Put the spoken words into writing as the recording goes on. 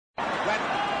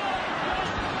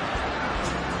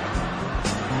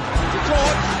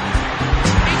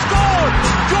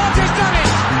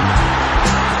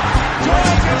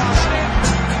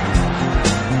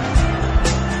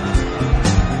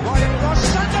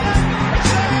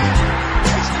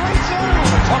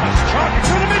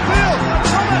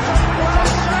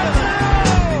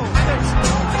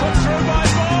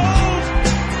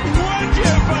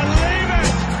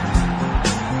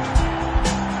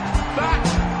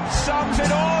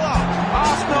it all up.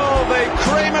 Arsenal, the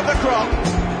cream of the crop.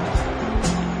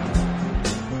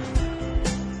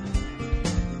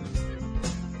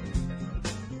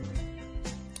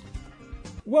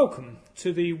 Welcome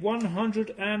to the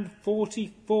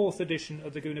 144th edition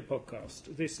of the Gooner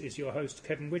Podcast. This is your host,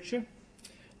 Kevin Witcher.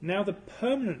 Now the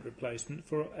permanent replacement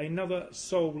for another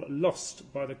soul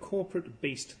lost by the corporate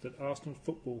beast that Arsenal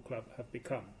Football Club have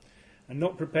become, and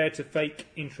not prepared to fake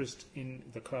interest in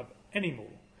the club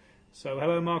anymore. So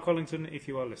hello Mark Hollington, if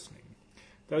you are listening.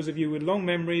 Those of you with long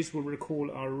memories will recall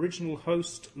our original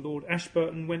host, Lord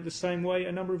Ashburton, went the same way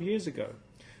a number of years ago.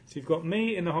 So you've got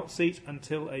me in the hot seat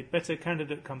until a better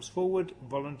candidate comes forward,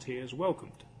 volunteers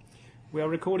welcomed. We are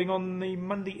recording on the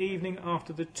Monday evening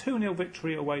after the 2-0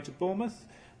 victory away to Bournemouth,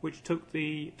 which took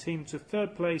the team to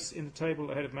third place in the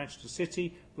table ahead of Manchester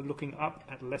City, but looking up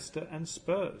at Leicester and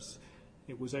Spurs.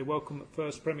 It was a welcome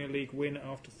first Premier League win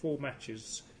after 4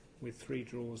 matches with 3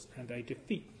 draws and a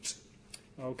defeat.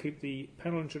 I'll keep the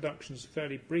panel introductions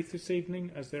fairly brief this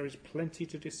evening as there is plenty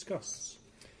to discuss.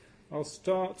 I'll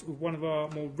start with one of our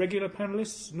more regular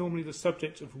panellists, normally the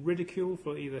subject of ridicule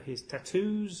for either his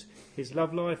tattoos, his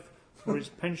love life, or his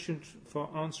penchant for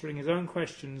answering his own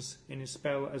questions in his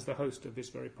spell as the host of this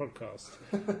very podcast.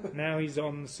 Now he's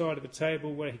on the side of a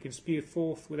table where he can spew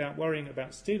forth without worrying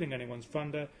about stealing anyone's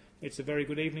thunder. It's a very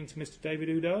good evening to Mr. David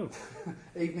Udo.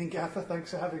 Evening, Gaffer.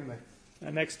 Thanks for having me.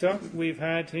 And next up, we've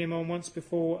had him on once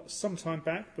before, some time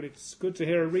back, but it's good to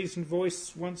hear a reasoned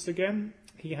voice once again.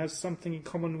 He has something in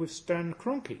common with Stan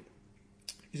Kroenke.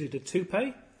 Is it a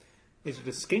toupee? Is it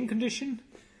a skin condition?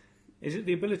 Is it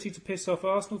the ability to piss off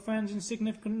Arsenal fans in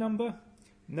significant number?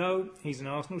 No, he's an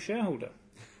Arsenal shareholder.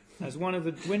 As one of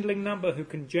the dwindling number who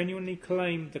can genuinely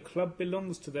claim the club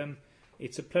belongs to them,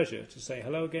 it's a pleasure to say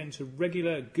hello again to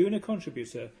regular Gooner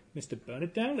contributor, Mr.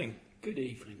 Bernard Dowling. Good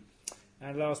evening.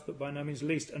 And last but by no means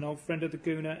least, an old friend of the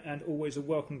Gooner and always a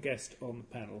welcome guest on the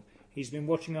panel. He's been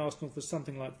watching Arsenal for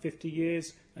something like 50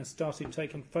 years and started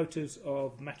taking photos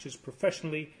of matches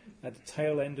professionally at the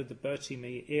tail end of the Bertie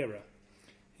Mee era.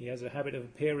 He has a habit of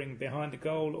appearing behind the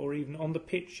goal or even on the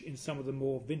pitch in some of the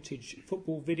more vintage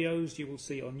football videos you will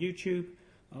see on YouTube,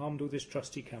 armed with his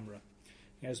trusty camera.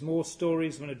 He has more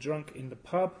stories than a drunk in the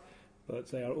pub,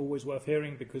 but they are always worth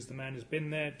hearing because the man has been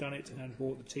there, done it and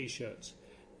bought the T-shirts.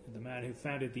 The man who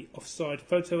founded the Offside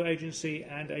Photo Agency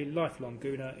and a lifelong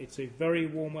Gooner, it's a very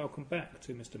warm welcome back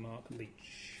to Mr. Mark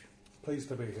Leach. Pleased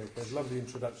to be here, Kev. Lovely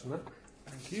introduction, that.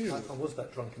 Thank you. I was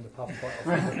that drunk in the pub quite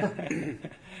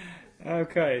often.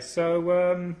 Okay,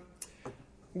 so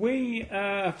we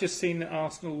have just seen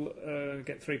Arsenal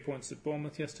get 3 points at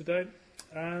Bournemouth yesterday,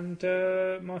 and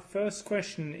my first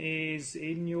question is,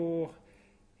 in your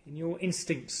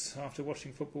instincts after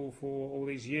watching football for all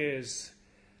these years,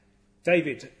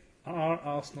 David, are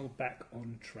Arsenal back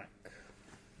on track?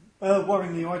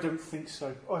 Worryingly, I don't think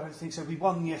so. We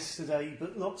won yesterday,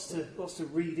 but lots to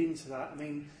read into that. I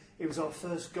mean, it was our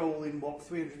first goal in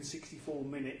 364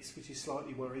 minutes, which is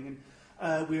slightly worrying.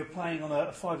 And we were playing on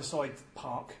a five-a-side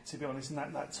park, to be honest, in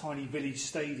that tiny village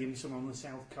stadium somewhere on the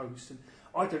south coast. And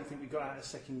I don't think we got out of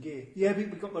second gear. Yeah, we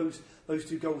got those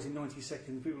 2 goals in 90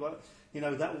 seconds. People were like,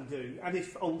 that will do. And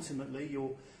if ultimately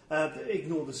you're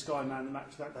ignore the Sky man of the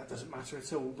match, that doesn't matter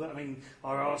at all. But I mean,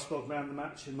 our Arsblog man of the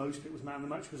match, and most of it was man of the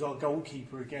match, was our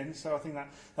goalkeeper again. So I think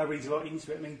that reads a lot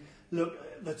into it. I mean, look,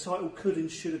 the title could and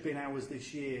should have been ours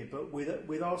this year, but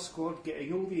with our squad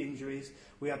getting all the injuries,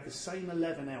 we had the same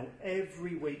 11 out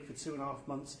every week for 2.5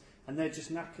 months, and they're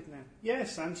just knackered now. Yeah,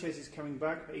 Sanchez is coming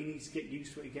back, but he needs to get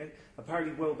used to it again.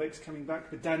 Apparently Welbeck's coming back,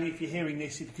 but Danny, if you're hearing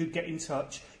this, if you could get in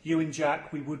touch, you and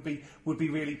Jack, we would be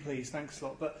really pleased. Thanks a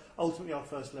lot. But ultimately our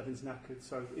first 11's knackered,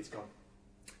 so it's gone.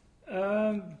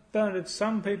 Bernard,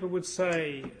 some people would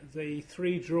say the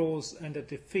 3 draws and a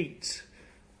defeat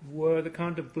were the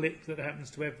kind of blip that happens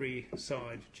to every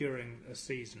side during a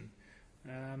season.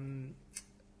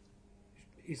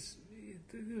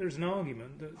 There's an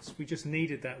argument that we just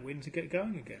needed that win to get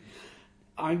going again.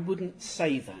 I wouldn't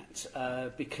say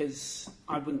that because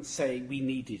I wouldn't say we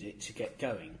needed it to get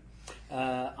going.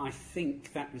 I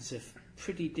think that was a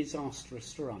pretty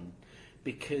disastrous run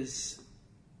because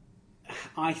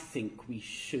I think we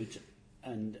should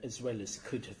and as well as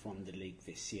could have won the league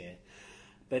this year.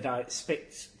 But I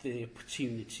expect the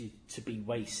opportunity to be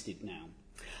wasted now.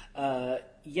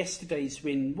 Yesterday's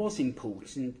win was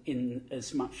important in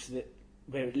as much that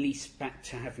we're at least back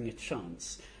to having a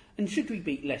chance. And should we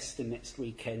beat Leicester next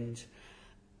weekend,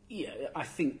 I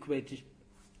think we'd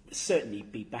certainly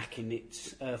be back in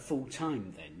it full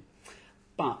time then.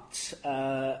 But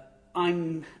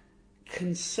I'm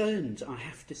concerned, I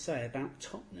have to say, about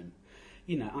Tottenham.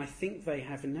 I think they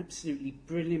have an absolutely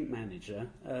brilliant manager.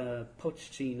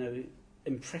 Pochettino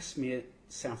impressed me at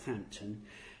Southampton,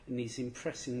 and he's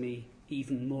impressing me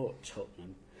even more at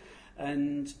Tottenham.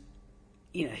 And,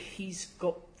 he's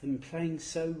got them playing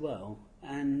so well,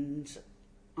 and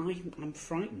I'm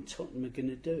frightened Tottenham are going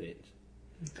to do it.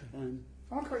 Okay. Am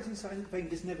I correct in saying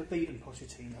Wenger's never beaten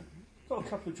Pochettino? Got a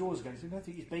couple of draws against him. I don't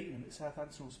think he's beaten him at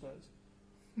Southampton or Spurs.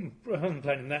 I haven't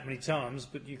played him that many times,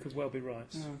 but you could well be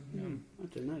right. I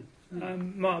don't know.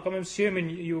 Mark, I'm assuming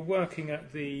you were working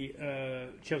at the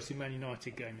Chelsea-Man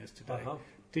United game yesterday. Uh-huh.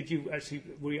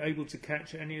 Were you able to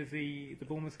catch any of the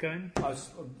Bournemouth game? I was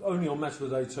only on Match of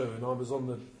the Day 2, and I was on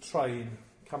the train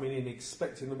coming in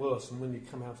expecting the worst, and when you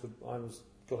come out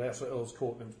got out at Earl's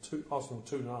Court and it was Arsenal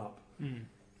 2-0 up.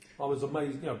 I was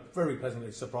amazed, very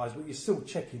pleasantly surprised, but you're still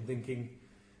checking, thinking,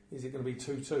 is it going to be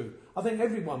 2-2? I think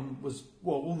everyone was,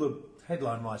 all the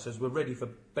headline writers were ready for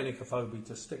Benicophobe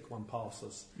to stick one past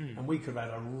us. And we could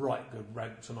have had a right good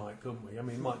rant tonight, couldn't we? I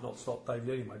mean, it might not stop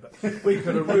David anyway, but we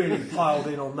could have really piled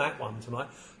in on that one tonight.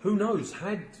 Who knows,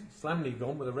 had Flamini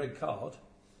gone with a red card,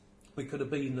 we could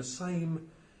have been the same.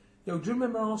 Do you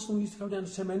remember Arsenal used to go down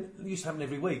to 10 men? It used to happen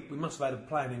every week. We must have had a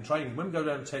plan in training. When we go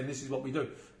down to 10, this is what we do.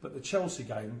 But the Chelsea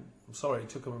game, I'm sorry, it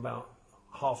took them about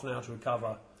half an hour to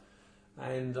recover.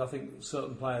 And I think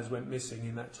certain players went missing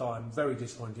in that time. Very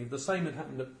disappointing. If the same had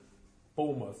happened at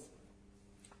Bournemouth,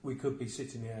 we could be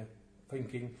sitting here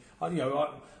thinking, I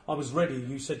was ready.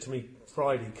 You said to me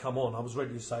Friday, come on. I was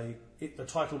ready to say, the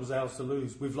title was ours to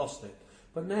lose. We've lost it.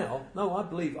 But now, no, I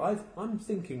believe, I'm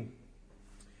thinking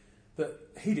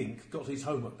that Hiddink got his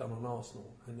homework done on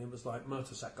Arsenal, and it was like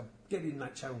Mertesacker getting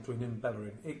that channel between him and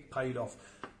Bellerin. It paid off.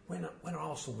 When are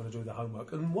Arsenal going to do the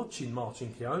homework? And watching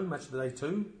Martin Keown, Match of the Day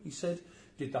 2, he said,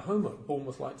 did the homework.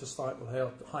 Bournemouth like to start with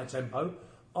high tempo.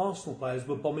 Arsenal players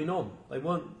were bombing on. They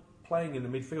weren't playing in the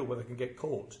midfield where they can get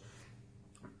caught.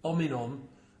 Bombing on,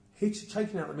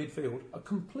 taking out the midfield, a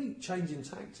complete change in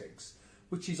tactics,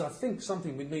 which is, I think,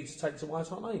 something we need to take to White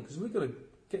Hart Lane, because we're going to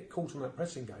get caught on that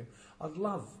pressing game. I'd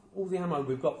love all the ammo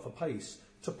we've got for pace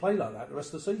to play like that the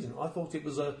rest of the season. I thought it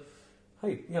was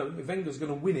if Wenger's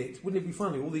going to win it, wouldn't it be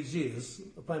funny, all these years,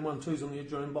 playing 1-2s on the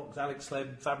adjoining box, Alex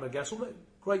Sleb, Fabregas, all that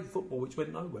great football which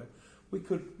went nowhere. We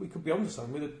could be onto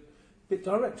something with a bit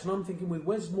direct. And I'm thinking with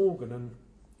Wes Morgan and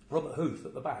Robert Huth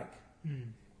at the back,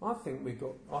 I think we've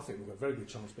got a very good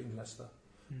chance of beating Leicester.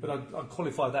 But I'd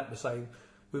qualify that by saying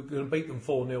we're going to beat them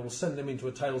 4-0, send them into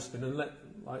a tailspin and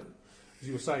as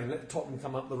you were saying, let Tottenham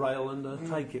come up the rail and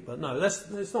take it. But no,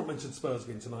 let's not mention Spurs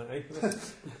again tonight, eh?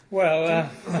 Well,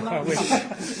 I wish. I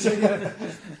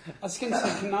was going to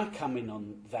say, can I come in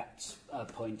on that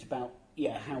point about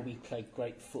how we played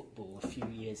great football a few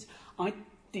years? I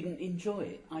didn't enjoy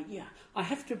it. I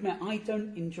have to admit, I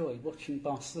don't enjoy watching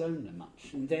Barcelona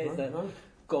much, and they're the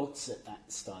gods at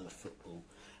that style of football.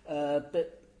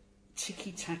 But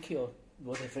tiki-taka or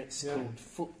whatever it's called,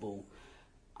 football,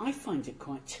 I find it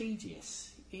quite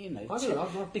tedious,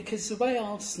 because the way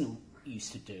Arsenal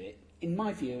used to do it, in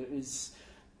my view, it was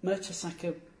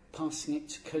Mertesacker passing it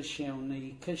to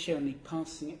Koscielny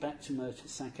passing it back to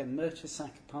Mertesacker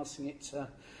passing it to,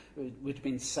 would have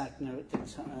been Sagna at the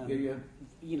time,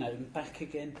 and back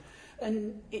again.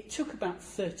 And it took about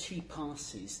 30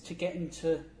 passes to get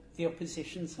into the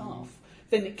opposition's half.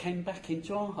 Then it came back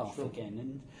into our half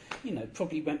again, and,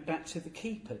 probably went back to the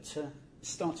keeper to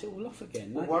start it all off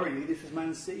again. Well, worryingly, this was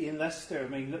Man City and Leicester. I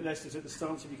mean, Leicester took the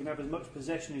stance of you can have as much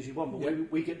possession as you want, but when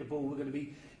we get the ball, we're going to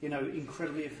be,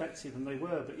 incredibly effective, and they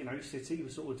were. But City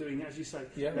was sort of doing, as you say,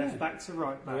 left back to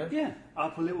right back,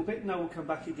 up a little bit. No, we'll come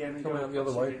back again and come go out the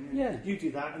other way. You do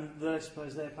that, and the Leicester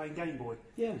players there playing Game Boy.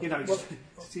 Yeah,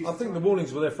 I think the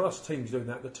warnings were there for us teams doing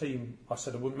that. The team I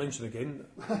said I wouldn't mention again.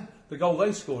 The goal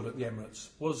they scored at the Emirates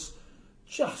was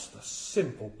just a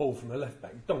simple ball from the left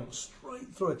back, dunked straight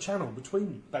through a channel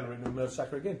between Bellerin and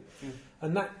Mertesacker again.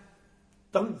 And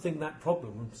don't think that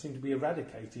problem seemed to be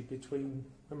eradicated between,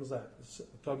 when was that?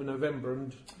 October, November,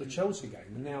 and the Chelsea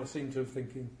game. And now seem to have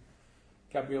thinking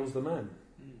Gabriel's the man.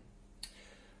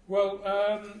 Well,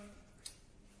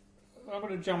 I'm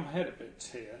going to jump ahead a bit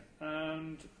here,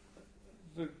 and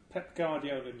the Pep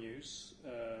Guardiola news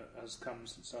has come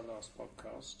since our last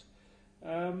podcast.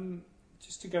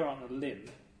 Just to go on a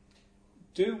limb,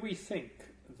 do we think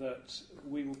that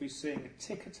we will be seeing a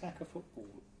tic-tac of football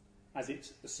as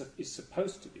it is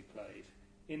supposed to be played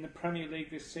in the Premier League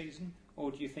this season,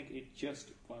 or do you think it just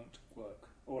won't work,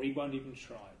 or he won't even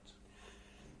try it?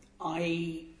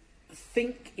 I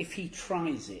think if he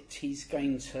tries it, he's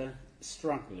going to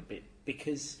struggle a bit,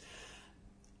 because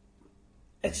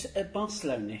At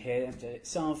Barcelona here,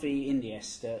 Xavi,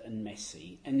 Iniesta and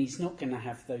Messi, and he's not going to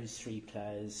have those three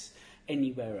players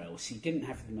anywhere else. He didn't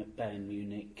have them at Bayern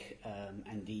Munich,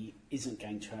 and he isn't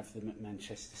going to have them at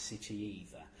Manchester City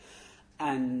either.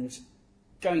 And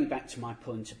going back to my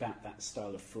point about that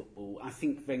style of football, I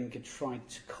think Wenger tried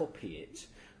to copy it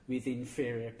with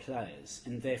inferior players,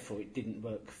 and therefore it didn't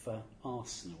work for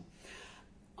Arsenal.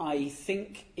 I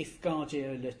think if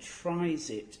Guardiola tries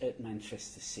it at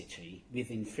Manchester City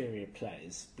with inferior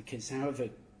players, because however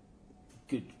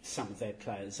good some of their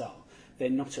players are, they're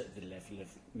not at the level of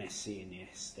Messi and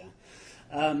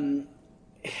Iniesta,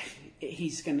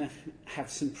 he's going to have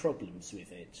some problems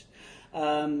with it.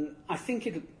 I think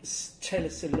it'll tell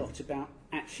us a lot about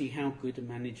actually how good a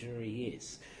manager he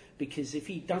is, because if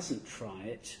he doesn't try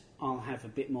it, I'll have a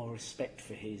bit more respect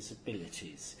for his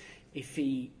abilities. If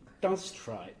he does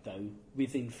try it, though,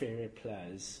 with inferior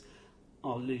players,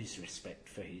 I'll lose respect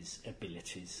for his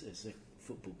abilities as a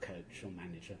football coach or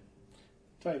manager.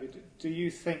 David, do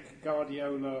you think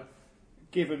Guardiola,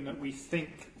 given that we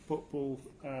think football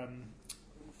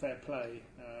fair play,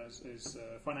 is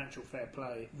financial fair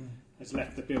play, has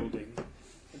left the building,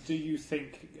 do you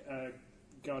think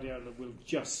Guardiola will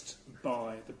just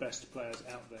buy the best players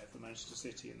out there for Manchester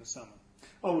City in the summer?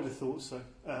 I would have thought so.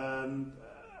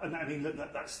 And I mean,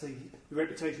 that's the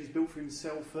reputation he's built for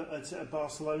himself at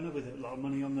Barcelona, with a lot of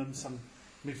money on them. Some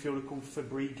midfielder called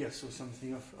Fabregas or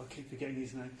something. I keep forgetting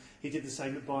his name. He did the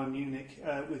same at Bayern Munich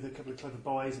with a couple of clever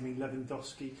buys. I mean,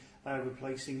 Lewandowski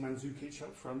replacing Mandzukic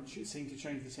up front. It seemed to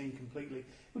change the scene completely.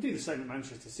 We'll do the same at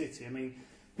Manchester City. I mean,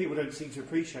 people don't seem to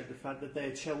appreciate the fact that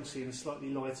they're Chelsea in a slightly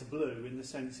lighter blue, in the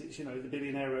sense it's, the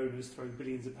billionaire owners throw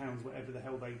billions of pounds, whatever the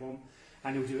hell they want,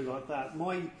 and he'll do it like that.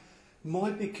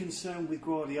 My big concern with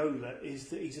Guardiola is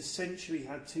that he's essentially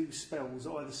had two spells,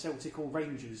 either Celtic or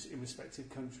Rangers, in respective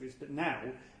countries. But now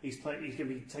he's going to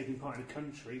be taking part in a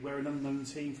country where an unknown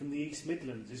team from the East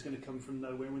Midlands is going to come from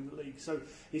nowhere in the league. So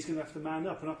he's going to have to man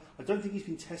up. And I don't think he's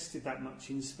been tested that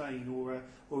much in Spain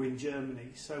or in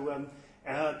Germany. So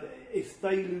if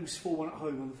they lose 4-1 at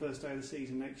home on the first day of the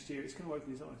season next year, it's going to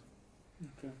open his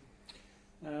eyes.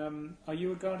 Okay. Are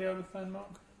you a Guardiola fan,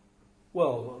 Mark?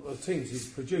 Well, the teams he's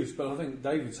produced, but I think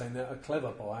David's saying that a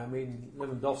clever buy. I mean,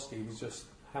 Lewandowski was just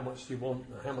how much do you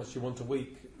want a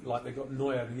week, like they got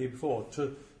Neuer the year before,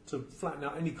 to flatten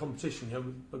out any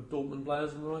competition, with Dortmund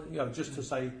players and just to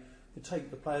say you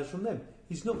take the players from them.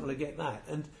 He's not going to get that.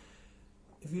 And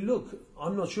if you look,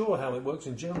 I'm not sure how it works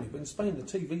in Germany, but in Spain the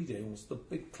TV deals, the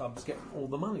big clubs get all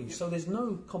the money, so there's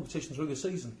no competition through the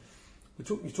season.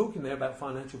 You're talking there about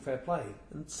financial fair play,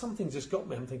 and something just got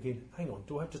me. I'm thinking, hang on,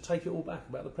 do I have to take it all back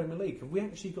about the Premier League? Have we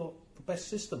actually got the best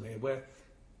system here where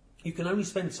you can only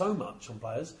spend so much on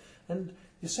players, and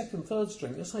your second, third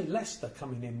string, let's say Leicester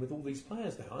coming in with all these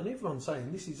players now, and everyone's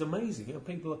saying this is amazing.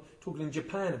 People are talking in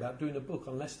Japan about doing a book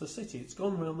on Leicester City. It's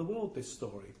gone around the world, this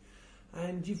story.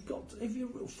 And if you're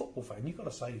a real football fan, you've got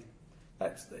to say,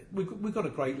 we've got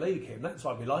a great league here, and that's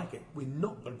why we like it. We're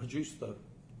not going to produce the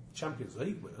Champions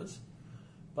League winners.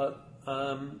 But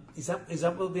is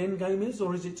that what the end game is,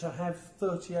 or is it to have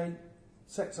 38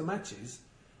 sets of matches?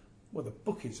 Well, the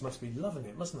bookies must be loving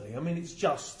it, mustn't they? I mean, it's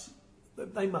just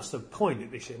they must have coined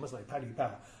it this year, mustn't they? Paddy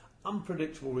Power,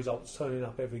 unpredictable results turning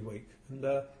up every week, and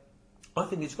I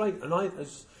think it's great. And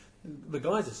as the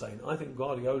guys are saying, I think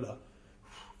Guardiola,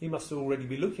 he must already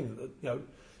be looking at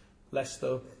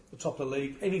Leicester, the top of the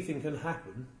league. Anything can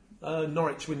happen.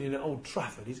 Norwich winning at Old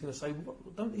Trafford, he's going to say,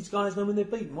 don't these guys know when they're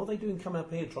beaten? What are they doing coming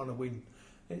up here trying to win?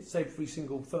 It's every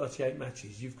single 38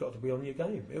 matches, you've got to be on your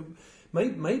game.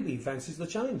 Maybe he fancies the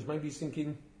challenge. Maybe he's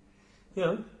thinking,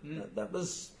 that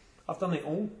was, I've done it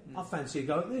all, I fancy a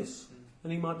go at this.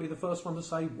 And he might be the first one to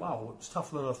say, wow, it's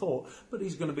tougher than I thought. But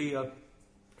he's going to be,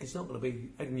 it's not going to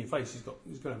be egg in your face, he's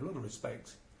going to have a lot of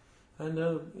respect. And,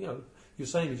 you're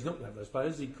saying he's not going to have those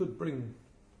players. He could bring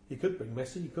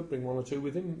Messi, he could bring one or two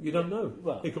with him, you don't know.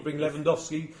 Well, he could bring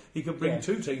Lewandowski, he could bring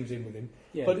two teams in with him.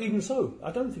 Yeah. But even so,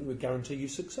 I don't think we'd guarantee you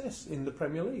success in the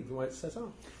Premier League, the way it's set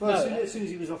up. Well, as soon as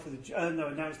he was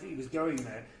announced that he was going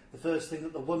there, the first thing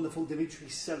that the wonderful Dimitri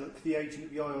Seluk, the agent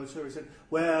at Yaya Toure, said,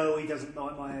 well, he doesn't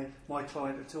like my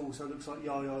client at all, so it looks like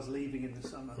Yaya's leaving in the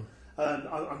summer.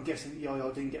 I'm guessing that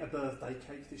Yaya didn't get a birthday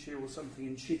cake this year or something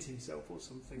and shit himself or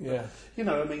something. Yeah.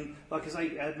 But, like I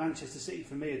say, Manchester City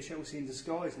for me are Chelsea in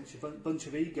disguise. It's a bunch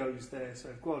of egos there. So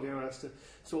if Guardiola has to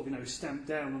sort of, stamp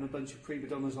down on a bunch of prima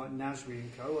donnas like Nasri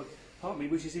and co, part of me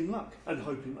wishes him luck and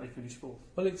hoping they finish fourth.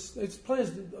 Well, it's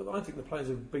players. I think the players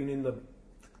have been in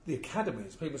the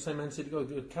academies. People say Man City go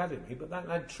to the academy, but that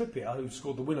lad Trippier, who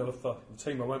scored the winner for the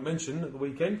team I won't mention at the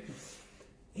weekend,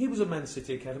 he was a Man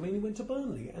City academy and he went to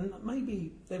Burnley, and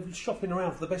maybe they were shopping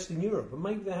around for the best in Europe, and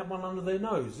maybe they had one under their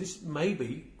nose. This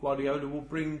maybe Guardiola will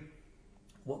bring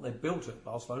what they've built at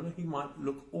Barcelona. He might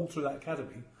look all through that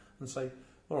academy and say,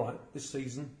 all right, this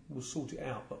season we'll sort it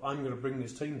out, but I'm going to bring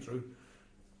this team through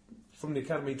from the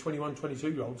academy, 21,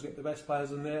 22-year-olds, get the best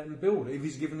players in there and build it if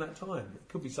he's given that time. It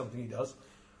could be something he does.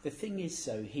 The thing is,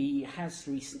 though, he has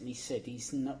recently said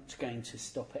he's not going to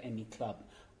stop at any club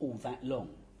all that long.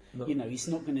 No. You know, he's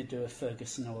not going to do a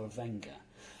Ferguson or a Wenger.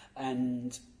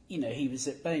 And, you know, he was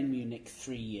at Bayern Munich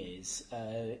 3 years.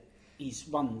 He's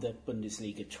won the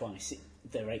Bundesliga twice.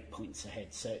 They're 8 points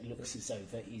ahead, so it looks as though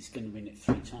that he's going to win it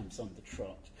 3 times on the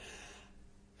trot.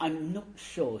 I'm not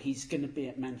sure he's going to be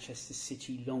at Manchester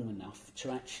City long enough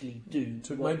to actually do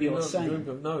what you're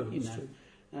saying. No, you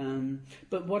know.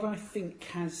 But what I think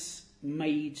has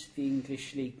made the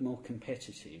English League more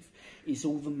competitive is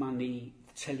all the money,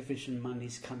 television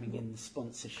money's coming in, the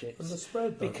sponsorships. And the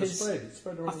spread, though. Because the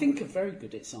spread I think a very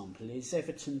good example is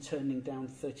Everton turning down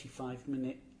 35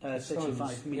 million for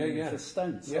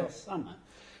Stones last summer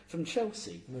from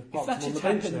Chelsea. If that had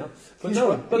happened, happened,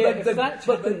 if that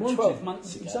happened wanted 12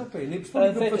 months ago, exactly, and it's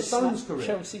probably good for Stones' career.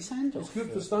 Chelsea's hand off. It's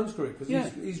good for Stones' career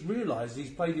because he's realised he's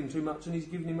played him too much and he's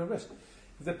given him a rest.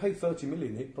 If they paid 30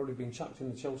 million, he'd probably been chucked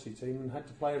in the Chelsea team and had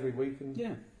to play every week. And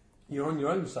you're on your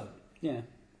own, son. Yeah.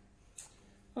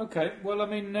 Okay, well, I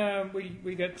mean,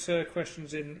 we get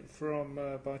questions in from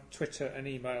by Twitter and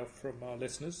email from our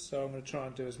listeners, so I'm going to try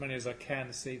and do as many as I can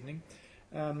this evening.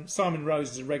 Simon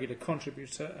Rose is a regular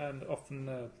contributor and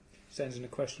often sends in a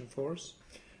question for us.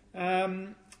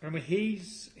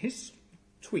 His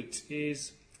tweet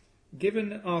is,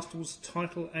 given Arsenal's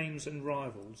title aims and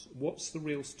rivals, what's the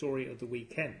real story of the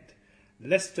weekend?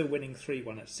 Leicester winning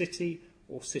 3-1 at City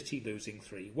or City losing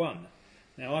 3-1?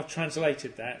 Now, I've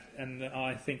translated that, and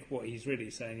I think what he's really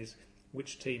saying is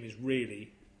which team is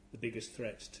really the biggest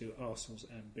threat to Arsenal's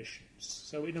ambitions.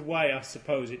 So in a way, I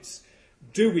suppose it's,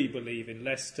 do we believe in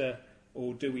Leicester,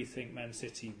 or do we think Man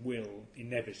City will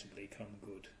inevitably come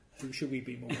good? Who should we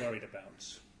be more worried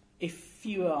about? If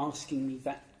you were asking me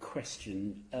that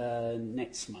question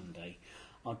next Monday,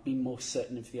 I'd be more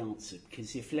certain of the answer,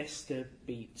 because if Leicester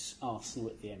beats Arsenal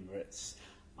at the Emirates,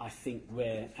 I think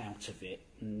we're out of it,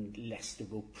 and Leicester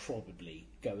will probably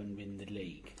go and win the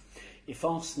league. If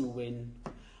Arsenal win,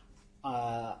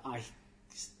 I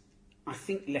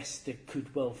think Leicester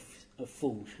could well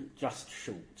fall just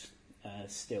short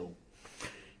still.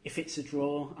 If it's a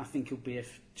draw, I think it'll be a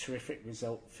terrific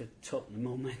result for Tottenham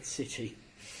or Man City.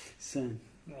 So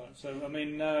right. So I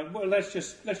mean, well, let's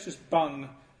just bung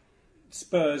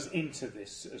Spurs into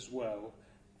this as well,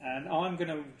 and I'm going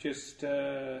to just.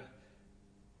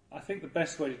 I think the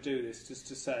best way to do this is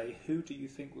to say, who do you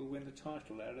think will win the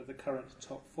title out of the current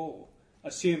top 4?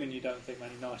 Assuming you don't think Man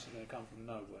United are going to come from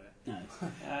nowhere. no.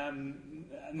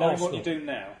 Knowing what you do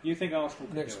now, you think Arsenal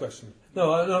can Next do question.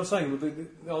 No, I'm saying,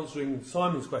 answering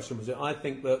Simon's question was that I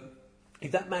think that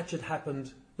if that match had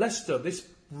happened, Leicester, this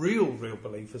real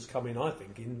belief has come in, I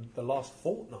think, in the last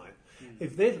fortnight.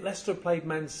 If Leicester played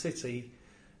Man City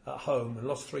at home and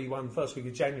lost 3-1 first week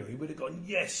of January, we'd have gone,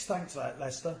 yes, thanks for that,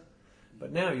 Leicester.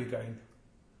 But now you're going,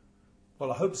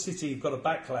 well, I hope City have got a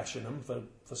backlash in them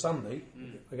for Sunday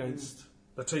against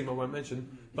the team I won't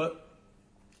mention. But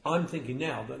I'm thinking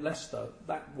now that Leicester,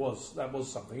 that was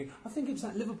something. I think it was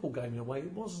that Liverpool game in a way.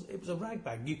 It was a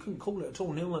ragbag. You couldn't call it at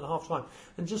all, 0 at half time.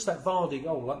 And just that Vardy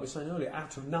goal, like we were saying earlier,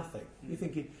 out of nothing. You're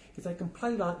thinking, if they can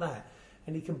play like that,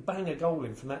 and he can bang a goal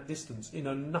in from that distance in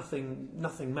a nothing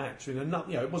match,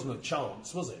 it wasn't a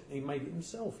chance, was it? He made it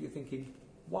himself. You're thinking,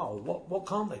 wow, what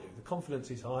can't they do? The confidence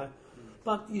is higher.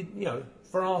 But,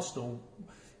 for Arsenal,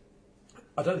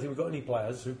 I don't think we've got any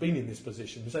players who've been in this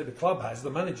position. We say the club has, the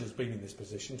manager's been in this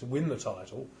position to win the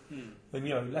title.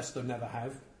 And, Leicester never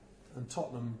have. And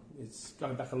Tottenham is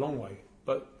going back a long way.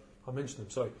 But I mentioned them,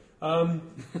 sorry.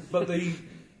 But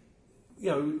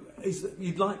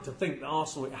you'd like to think that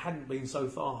Arsenal, it hadn't been so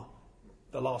far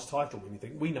the last title when you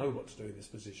think, we know what to do in this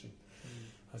position.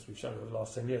 As we've shown over the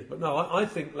last 10 years. But no, I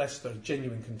think Leicester are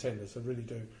genuine contenders. I really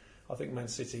do. I think Man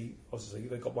City, obviously,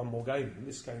 they've got one more game. And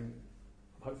this game,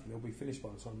 hopefully, they'll be finished by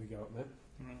the time we go up there.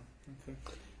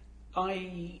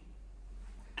 Okay.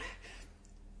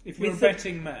 If you're a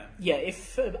betting man. Yeah,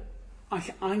 if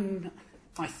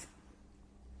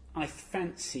I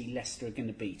fancy Leicester are going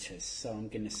to beat us, so I'm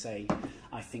going to say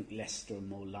I think Leicester are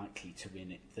more likely to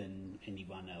win it than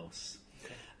anyone else.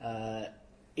 Okay.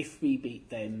 If we beat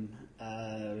them,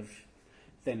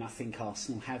 then I think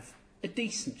Arsenal have a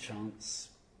decent chance,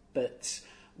 but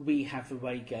we have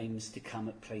away games to come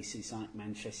at places like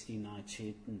Manchester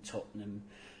United and Tottenham,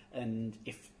 and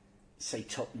if say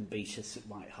Tottenham beat us at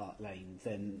White Hart Lane,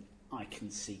 then I can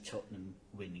see Tottenham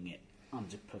winning it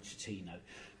under Pochettino,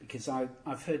 because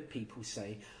I've heard people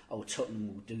say, oh, Tottenham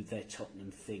will do their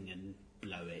Tottenham thing and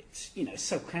blow it. You know,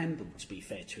 Sol Campbell, to be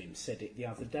fair to him, said it the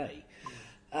other day.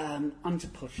 Under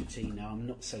Pochettino, I'm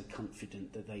not so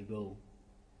confident that they will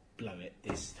blow it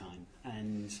this time,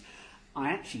 and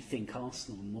I actually think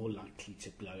Arsenal are more likely to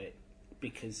blow it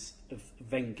because of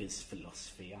Wenger's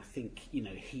philosophy. I think, you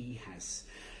know, he has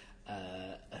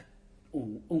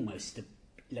almost a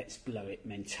let's blow it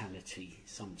mentality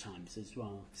sometimes as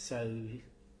well. So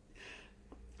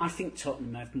I think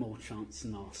Tottenham have more chance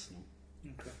than Arsenal.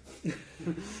 Okay.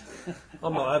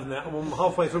 I'm not having that. I'm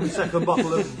halfway through my second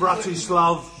bottle of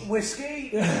Bratislav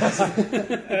Whiskey.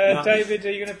 David,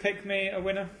 are you going to pick me a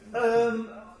winner?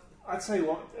 I'd tell you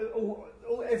what.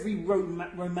 Every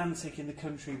romantic in the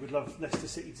country would love Leicester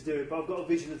City to do it, but I've got a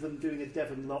vision of them doing a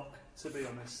Devon lock, to be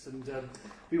honest, and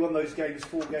be one of those games,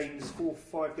 5 games before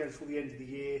the end of the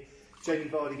year. Jamie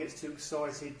Vardy gets too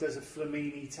excited, does a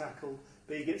Flamini tackle,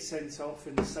 but he gets sent off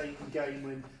in the same game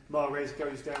when Mahrez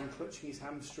goes down clutching his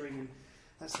hamstring, and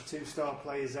that's the 2 star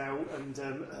players out, and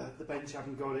the bench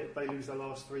haven't got it. They lose their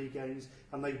last 3 games,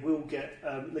 and they will get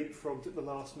leapfrogged at the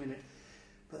last minute.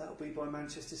 But that'll be by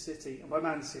Manchester City. And by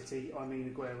Man City, I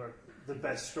mean Aguero, the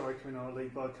best striker in our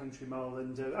league by a country mile.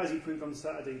 And as he proved on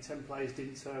Saturday, 10 players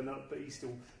didn't turn up, but he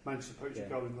still managed to poach a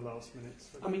goal in the last minute.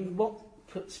 So. I mean, what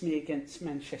puts me against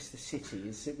Manchester City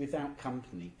is that without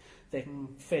company, they're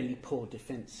fairly poor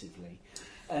defensively.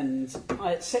 And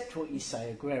I accept what you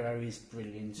say, Aguero is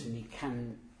brilliant and he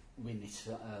can win it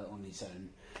on his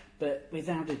own. But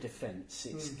without a defence,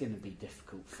 it's going to be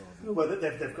difficult for them. Well,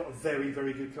 they've got a very,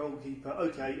 very good goalkeeper.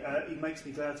 Okay, he makes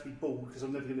me glad to be bald because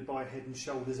I'm never going to buy Head and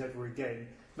Shoulders ever again.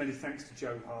 Many thanks to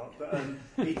Joe Hart. But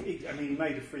he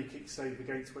made a free kick save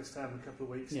against West Ham a couple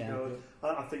of weeks ago.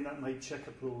 I think that made check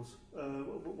applause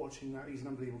watching that. He's an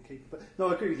unbelievable keeper. But no,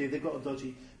 I agree with you. They've got a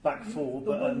dodgy back four.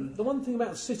 The one thing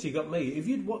about City got me, if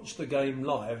you'd watched the game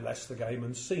live, Leicester game,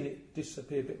 and seen it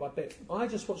disappear bit by bit, I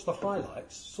just watched the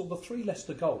highlights, saw the 3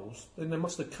 Leicester goals, then they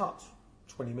must have cut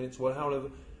 20 minutes or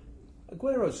however.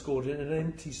 Aguero scored in an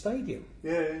empty stadium.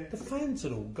 Yeah. The fans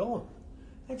had all gone.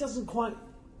 It doesn't quite...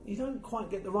 You don't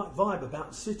quite get the right vibe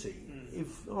about City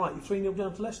if, all right, you're 3-0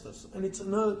 down to Leicester, and it's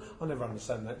an early... I never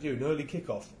understand that. An early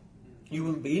kick-off. You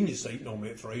wouldn't be in your seat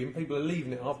normally at 3, and people are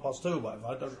leaving at 2:30 or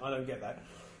whatever. I don't get that.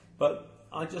 But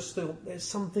I just feel there's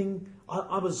something...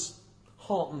 I was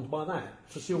heartened by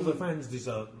that, to see all the fans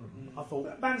desert. I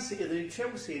thought... Man City,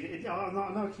 Chelsea, I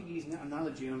know I keep using that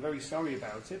analogy, and I'm very sorry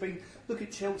about it. I mean, look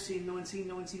at Chelsea in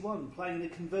 1991, playing the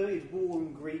converted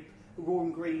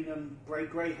Roaring Green and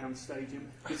Greyhound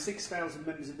Stadium with 6,000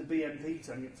 members of the BNP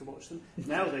turning up to watch them.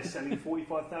 Now they're selling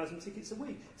 45,000 tickets a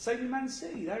week. Same with Man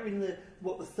City. They're in the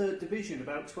 3rd division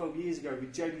about 12 years ago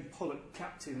with Jamie Pollock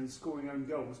captain and scoring own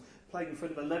goals, playing in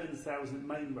front of 11,000 at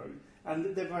Main Road,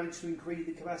 and they've managed to increase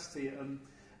the capacity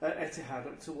at Etihad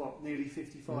up to nearly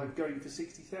 55, going for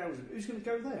 60,000. Who's going to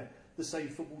go there? The same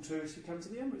football tourists who come to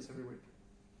the Emirates every week.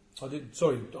 I'm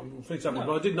finishing up,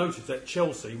 but I did notice that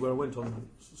Chelsea, where I went on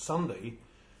Sunday,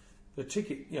 the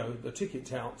ticket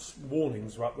touts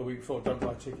warnings were up the week before. Don't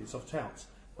buy tickets off touts.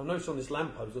 I noticed on this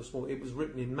lamppost this morning it was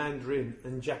written in Mandarin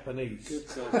and Japanese.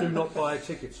 Good God. Do not buy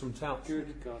tickets from touts.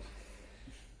 Good God.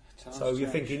 So you're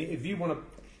thinking, if you want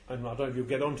to, and I don't know if you'll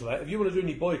get onto that, if you want to do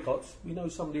any boycotts,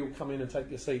 somebody will come in and take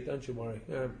your seat. Don't you worry.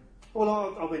 Yeah.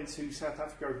 Well, I went to South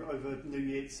Africa over New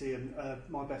Year to see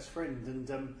my best friend,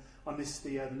 and I missed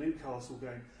the Newcastle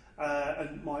game.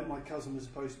 And my cousin was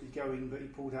supposed to be going, but he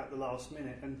pulled out the last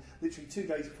minute. And literally 2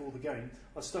 days before the game,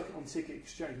 I stuck it on Ticket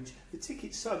Exchange. The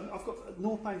tickets, I've got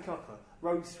North Bank Upper,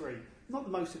 row 3. Not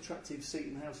the most attractive seat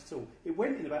in the house at all. It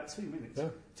went in about 2 minutes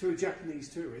to a Japanese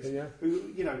tourist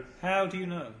who, How do you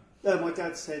know? My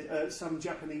dad said some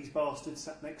Japanese bastard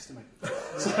sat next to me.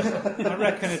 I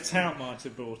reckon a tout might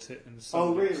have brought it and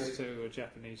sold it to a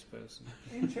Japanese person.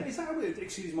 Is that how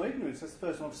excuse my ignorance? That's the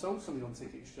first time I've sold something on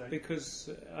Ticket Exchange. Because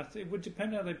it would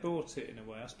depend how they bought it in a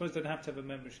way. I suppose they'd have to have a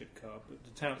membership card, but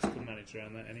the touts could manage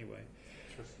around that anyway.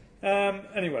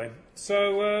 Anyway,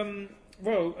 so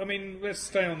let's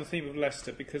stay on the theme of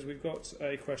Leicester because we've got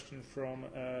a question from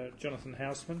Jonathan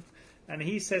Houseman. And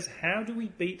he says, how do we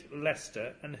beat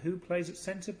Leicester and who plays at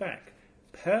centre-back?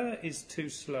 Per is too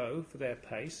slow for their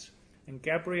pace and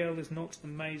Gabriel is not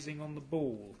amazing on the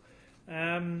ball.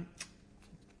 Can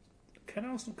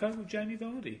Arsenal cope with Jamie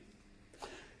Vardy?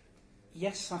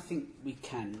 Yes, I think we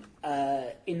can.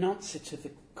 In answer to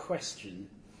the question,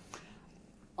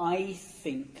 I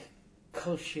think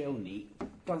Koscielny,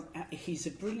 he's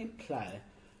a brilliant player,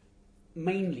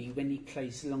 mainly when he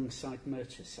plays alongside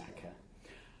Mertesacker.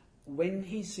 When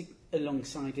he's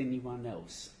alongside anyone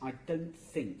else, I don't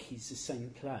think he's the same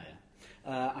player.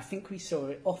 I think we saw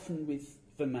it often with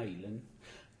Vermaelen.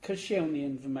 Koscielny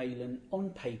and Vermaelen, on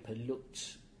paper,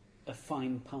 looked a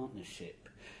fine partnership.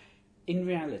 In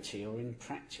reality or in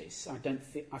practice,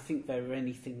 I think they were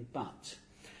anything but.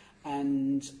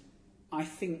 And I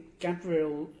think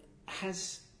Gabriel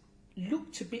has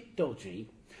looked a bit dodgy,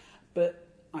 but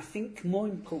I think more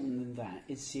important than that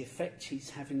is the effect he's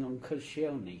having on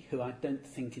Koscielny, who I don't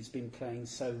think has been playing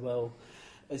so well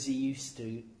as he used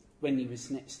to when he was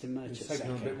next to Mertesacker. He's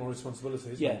taking on a bit more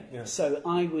responsibility, isn't he? Yeah. So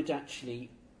I would actually,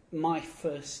 my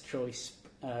first choice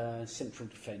central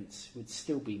defence would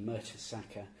still be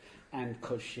Mertesacker and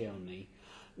Koscielny.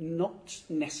 Not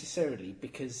necessarily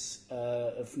because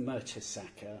of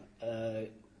Mertesacker,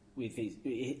 with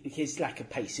his lack of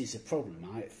pace is a problem.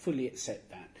 I fully accept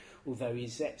that. Although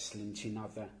he's excellent in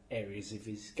other areas of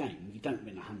his game. You don't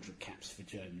win 100 caps for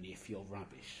Germany if you're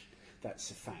rubbish. That's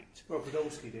a fact. Well,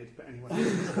 Podolski did, but anyway.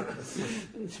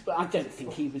 But I don't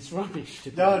think he was rubbish.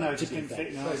 Just didn't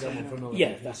fit now.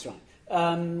 Yeah, that's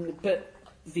right. But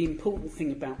the important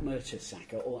thing about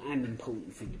Mertesacker, or an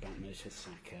important thing about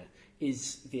Mertesacker,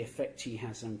 is the effect he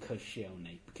has on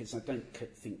Koscielny, because I don't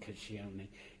think Koscielny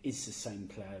is the same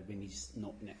player when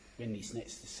he's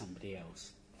next to somebody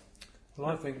else. Well,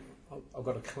 I think I've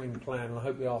got a clean plan, and I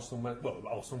hope the Arsenal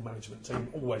management team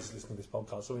always listen to this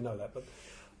podcast, so we know that. But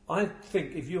I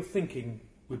think if you're thinking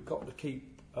we've got to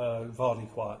keep Vardy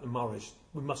quiet and Murray,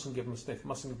 we mustn't give them a sniff,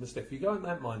 You go in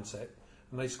that mindset,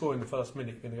 and they score in the first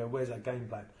minute, you're going to go, where's that game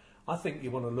plan? I think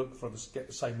you want to look for get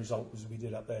the same result as we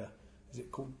did up there. Is it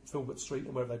called Filbert Street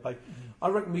or wherever they play? I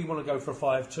reckon we want to go for a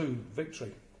 5-2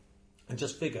 victory and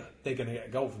just figure they're going to get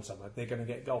a goal from somewhere. They're going to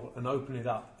get a goal and open it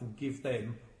up and give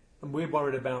them. And we're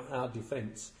worried about our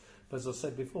defence. But as I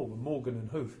said before, with Morgan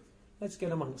and Huth, let's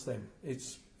get amongst them.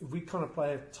 If we kind of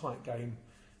play a tight game,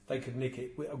 they could nick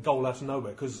it with a goal out of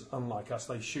nowhere, because unlike us,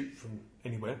 they shoot from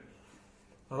anywhere.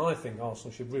 And I think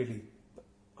Arsenal should really,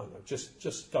 I don't know,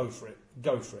 just go for it.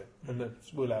 And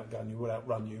we'll outgun you, we'll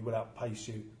outrun you, we'll outpace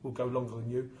you, we'll go longer than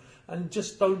you. And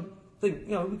just don't think,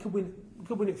 we could win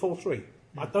it 4-3.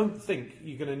 I don't think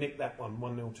you're going to nick that one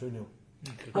 1-0, 2-0.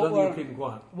 Okay. I don't think you're keeping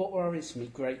quiet. What worries me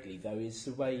greatly, though, is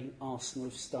the way Arsenal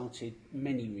have started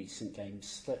many recent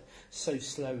games so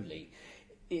slowly.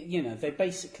 They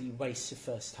basically waste the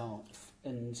first half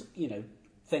and,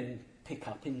 then pick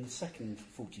up in the second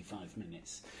 45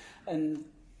 minutes. And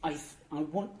I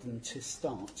want them to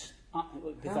start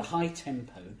with a high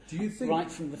tempo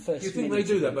right from the first minute. Do you think they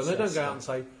do that, but they don't go out and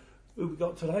say, who we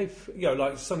got today?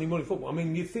 Like Sunday morning football. I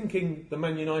mean, you're thinking the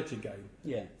Man United game.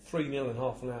 Yeah. 3-0 in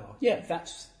half an hour. Yeah,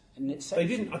 that's an exception.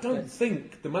 They didn't. I don't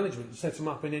think the management set them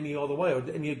up in any other way or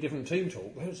any different team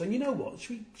talk. They were saying, you know what?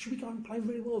 Should we go and play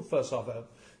really well the first half hour?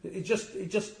 It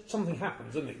just something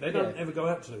happens, doesn't it? They don't ever go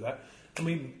out to do that. I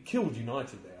mean, killed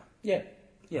United there.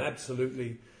 Yeah.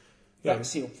 Absolutely.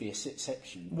 That's the obvious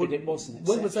exception, but it wasn't.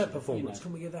 When was that performance?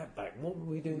 Can we get that back? What were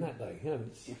we doing that day?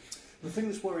 The thing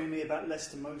that's worrying me about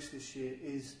Leicester most this year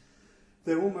is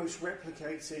they're almost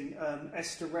replicating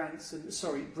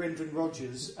Brendan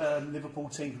Rodgers' Liverpool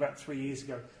team about 3 years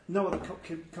ago. No other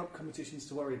cup competitions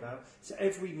to worry about. So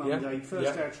every Monday,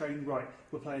 first day of training, right,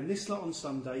 we're playing this lot on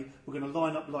Sunday, we're going to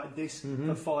line up like this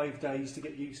for 5 days to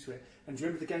get used to it. And do you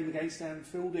remember the game against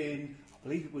Anfield in, I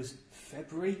believe it was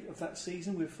February of that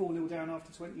season? We were 4-0 down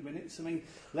after 20 minutes. I mean,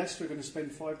 Leicester are going to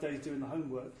spend 5 days doing the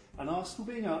homework. And Arsenal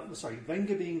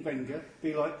Wenger being Wenger,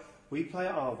 be like, we play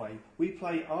it our way. We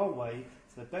play our way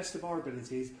to the best of our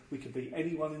abilities. We could beat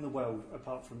anyone in the world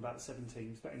apart from about 7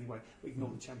 teams. But anyway, we ignore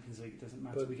the Champions League. It doesn't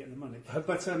matter. We get the money. But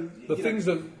the things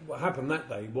that happened that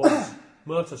day was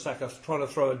Mertesacker trying to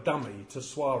throw a dummy to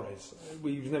Suarez.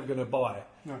 He was never going to buy.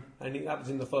 No. And that was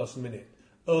in the first minute.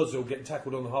 Ozil getting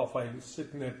tackled on the halfway,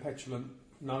 sitting there petulant.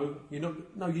 No, you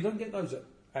don't get those at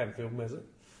Anfield, Mesut.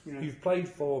 Yeah. You've played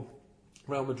for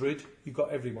Real Madrid. You've got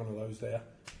every one of those there.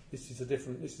 This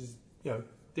is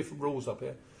different rules up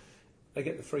here. They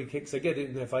get the free kicks. They get it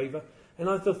in their favour. And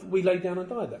I thought we laid down and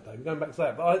died that day. We're going back to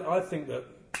that. But I think that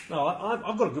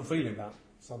I've got a good feeling about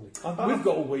Sunday. We've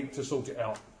got a week to sort it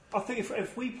out. I think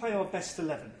if we play our best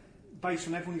 11, based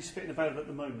on everyone who's fitting about at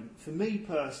the moment, for me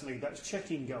personally, that's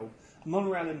checking goal.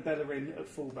 Monreal and Bellerin at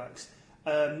fullbacks.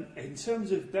 In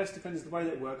terms of best defenders, the way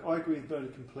they work, I agree with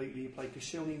Bernard completely. You play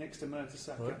Koscielny next to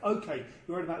Mertesacker. Right. OK,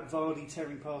 you're right about Vardy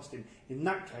tearing past him. In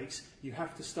that case, you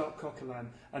have to start Coquelin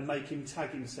and make him tag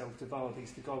himself to Vardy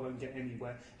so the guy won't get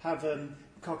anywhere. Have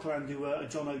Coquelin do a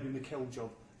John Obi Mikel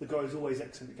job. The guy is always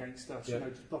excellent against us.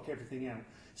 Just block everything out.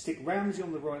 Stick Ramsey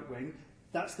on the right wing.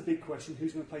 That's the big question.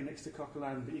 Who's going to play next to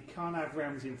Coquelin? But you can't have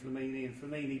Ramsey and Flamini. And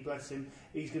Flamini, bless him,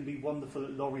 he's going to be wonderful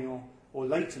at Lorient or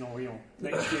Leyton Orient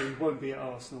next year. He won't be at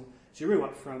Arsenal. Giroud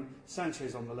up front,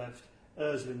 Sanchez on the left,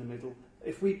 Ozil in the middle.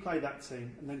 If we play that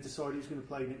team and then decide who's going to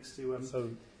play next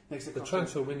to next to the Coquelin.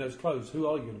 transfer window's closed. Who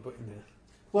are you going to put in there?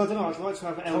 Well, I don't know. I'd like to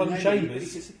have Callum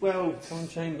Chambers. Callum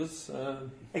Chambers.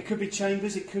 It could be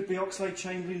Chambers. It could be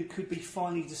Oxlade-Chamberlain. It could be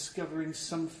finally discovering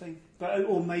something. But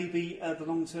or maybe the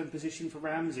long-term position for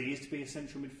Ramsey is to be a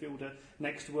central midfielder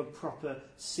next to a proper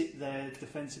sit-there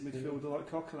defensive midfielder like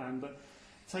Coquelin. But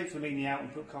take Flamini out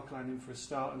and put Coquelin in for a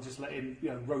start and just let him,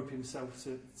 rope himself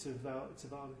to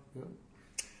Vardy.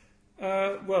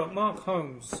 Yeah. Well, Mark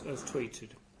Holmes has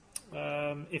tweeted.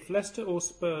 If Leicester or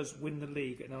Spurs win the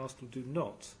league and Arsenal do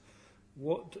not,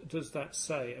 what does that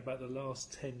say about the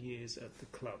last 10 years at the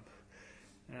club?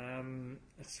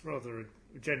 It's rather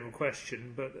a general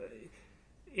question, but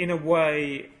in a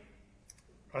way,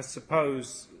 I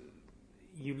suppose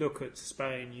you look at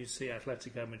Spain, you see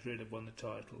Atletico Madrid have won the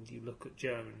title. You look at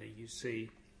Germany, you see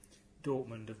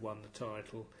Dortmund have won the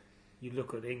title. You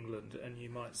look at England, and you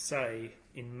might say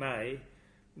in May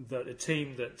that a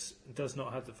team that does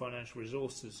not have the financial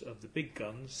resources of the big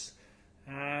guns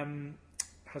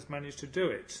has managed to do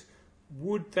it.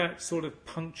 Would that sort of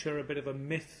puncture a bit of a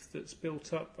myth that's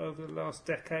built up over the last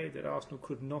decade that Arsenal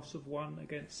could not have won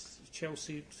against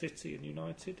Chelsea, City and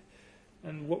United?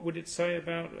 And what would it say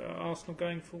about Arsenal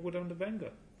going forward under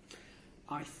Wenger?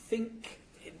 I think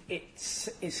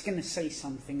it's going to say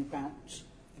something about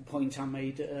the point I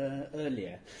made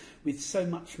earlier. With so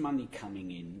much money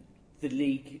coming in, the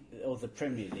league, or the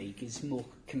Premier League, is more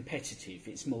competitive,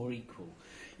 it's more equal.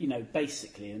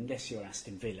 Basically, unless you're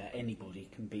Aston Villa, anybody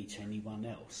can beat anyone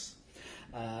else.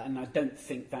 And I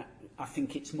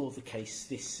think it's more the case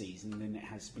this season than it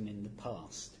has been in the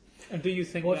past. And do you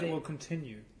think that will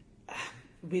continue?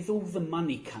 With all the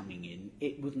money coming in,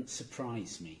 it wouldn't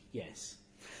surprise me, yes.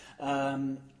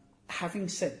 Having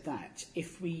said that,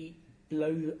 if we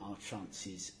blow our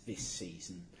chances this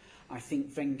season, I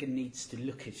think Wenger needs to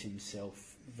look at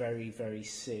himself very, very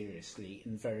seriously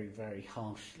and very, very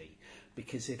harshly,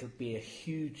 because it'll be a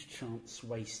huge chance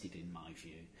wasted in my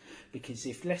view. Because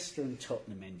if Leicester and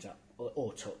Tottenham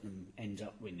Tottenham end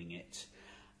up winning it,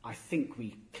 I think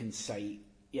we can say,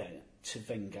 to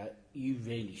Wenger, you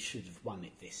really should have won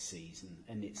it this season,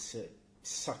 and it's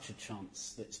such a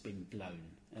chance that's been blown.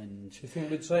 And do you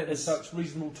think we'd say it in such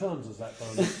reasonable terms as that,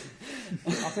 Barney?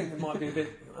 I think it might be a bit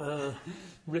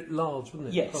writ large, wouldn't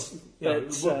it? Yes.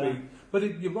 It would be.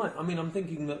 But you're right. I mean, I'm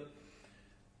thinking that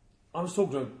I was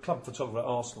talking to a club photographer at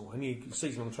Arsenal, and he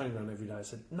sees me on the training ground every day. I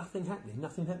said, nothing happening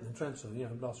in transfer,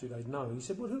 last few days. No. He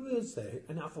said, well, who is there?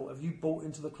 And I thought, have you bought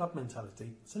into the club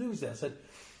mentality? I said, who is there? I said,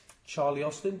 Charlie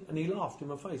Austin. And he laughed in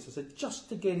my face. I said, just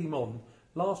to get him on,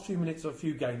 last few minutes of a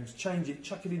few games, change it,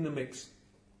 chuck it in the mix.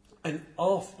 And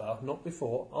after, not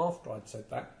before, after I'd said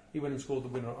that, he went and scored the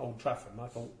winner at Old Trafford. And I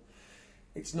thought,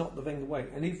 it's not the Wenger way.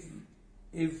 And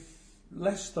if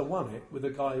Leicester won it with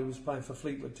a guy who was playing for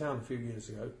Fleetwood Town a few years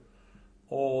ago,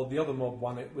 or the other mob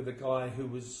won it with a guy who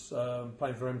was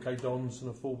playing for MK Dons and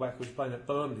a fullback who was playing at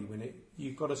Burnley win it,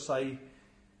 you've got to say,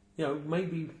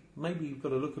 maybe you've got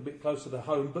to look a bit closer to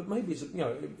home, but maybe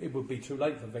it would be too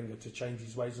late for Wenger to change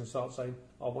his ways and start saying,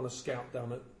 I want to scout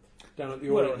down at the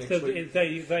Orient next week.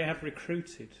 They have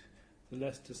recruited the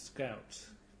Leicester scouts.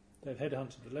 They've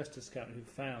headhunted the Leicester scout who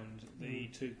found the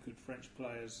two good French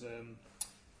players,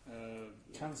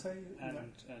 Kanté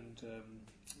and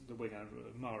the winger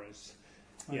Mahrez.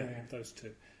 Yeah. Those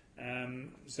two.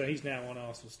 So he's now on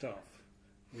Arsenal staff,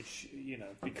 which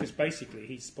because basically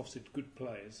he's spotted good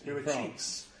players in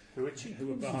France who are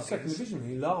bargains. Second division,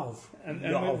 he love. And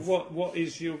what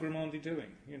is Gilles Grimandi doing?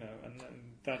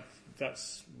 And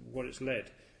that's what it's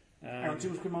led. And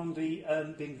Gilles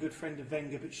Grimandi being a good friend of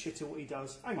Wenger, but shit at what he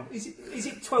does. Hang on, is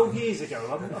it 12 years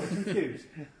ago? I'm confused.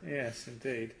 Yes,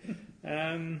 indeed.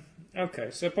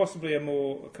 Okay, so possibly a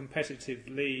more competitive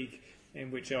league in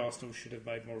which Arsenal should have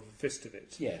made more of a fist of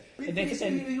it. Yeah. Are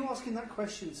you asking that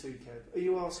question too, Kev? Are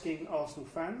you asking Arsenal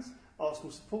fans,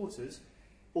 Arsenal supporters,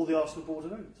 or the Arsenal board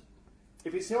and owners?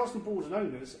 If it's the Arsenal board and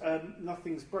owners,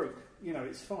 nothing's broke.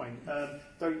 It's fine.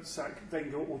 Don't sack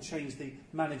Wenger or change the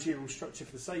managerial structure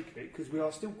for the sake of it, because we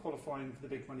are still qualifying for the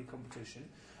big money competition.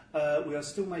 We are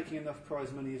still making enough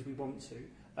prize money as we want to,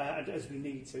 and as we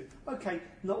need to. Okay,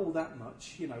 not all that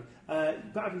much,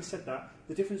 But having said that,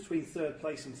 the difference between third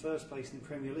place and first place in the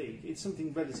Premier League, it's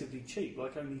something relatively cheap,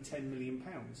 like only £10 million,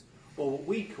 or what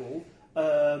we call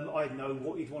I know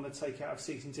what he'd want to take out of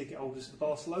season ticket holders to the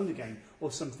Barcelona game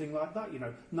or something like that.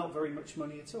 Not very much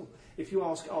money at all. If you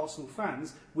ask Arsenal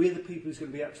fans, we're the people who's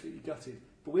going to be absolutely gutted.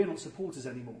 But we're not supporters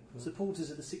anymore.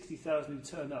 Supporters are the 60,000 who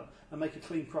turn up and make a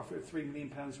clean profit of £3 million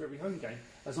for every home game.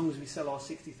 As long as we sell our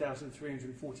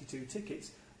 60,342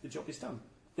 tickets, the job is done.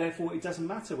 Therefore, it doesn't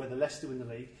matter whether Leicester win the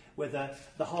league, whether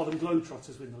the Harlem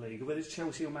Globetrotters win the league, or whether it's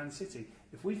Chelsea or Man City.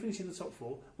 If we finish in the top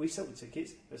 4, we sell the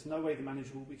tickets, there's no way the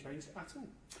manager will be changed at all.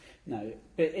 No,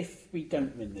 but if we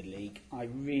don't win the league, I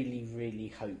really, really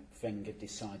hope Wenger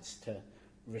decides to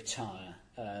retire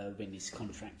when his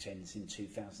contract ends in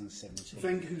 2017.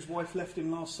 Wenger, whose wife left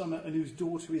him last summer and whose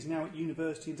daughter is now at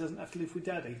university and doesn't have to live with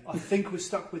daddy. I think we're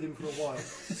stuck with him for a while.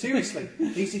 Seriously,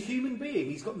 he's a human being.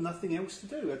 He's got nothing else to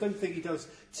do. I don't think he does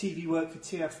TV work for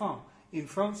TF1 in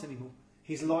France anymore.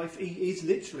 His life, he is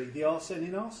literally the Arsene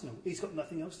in Arsenal. He's got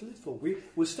nothing else to live for.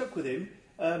 We're stuck with him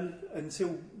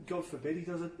until, God forbid, he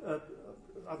does I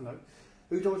don't know.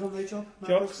 Who died on their job?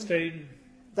 Jock Stein.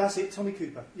 That's it, Tommy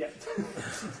Cooper. Yeah.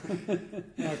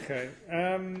 Okay.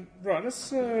 Right, let's...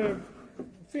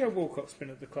 Theo Walcott's been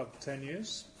at the club for 10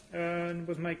 years and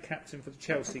was made captain for the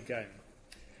Chelsea game.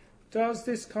 Does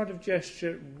this kind of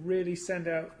gesture really send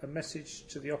out a message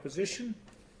to the opposition,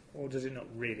 or does it not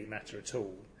really matter at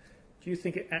all? Do you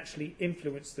think it actually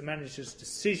influenced the manager's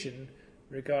decision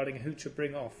regarding who to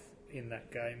bring off in that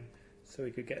game so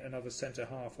he could get another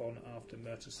centre-half on after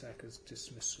Mertesacker's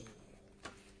dismissal?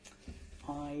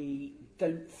 I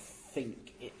don't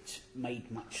think it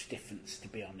made much difference, to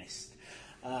be honest.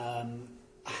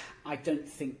 I don't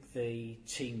think the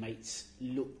teammates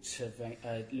looked to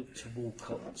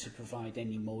Walcott to provide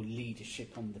any more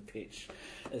leadership on the pitch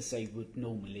as they would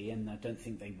normally, and I don't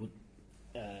think they would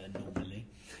normally.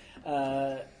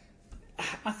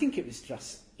 I think it was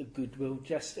just a goodwill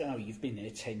gesture. You've been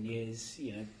here 10 years,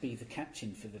 be the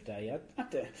captain for the day.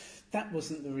 That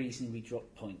wasn't the reason we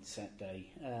dropped points that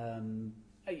day.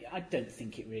 I don't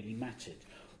think it really mattered.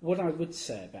 What I would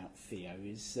say about Theo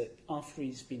is that after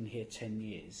he's been here 10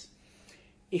 years,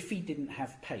 if he didn't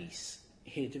have pace,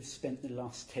 he'd have spent the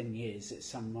last 10 years at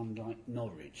someone like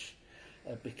Norwich,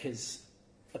 because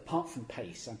apart from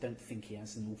pace, I don't think he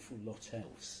has an awful lot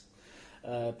else.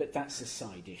 But that's a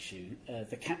side issue.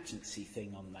 The captaincy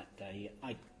thing on that day,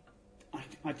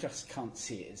 I just can't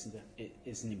see it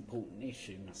as an important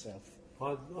issue myself.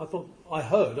 I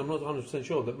heard, I'm not 100%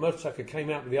 sure, that Mertesacker came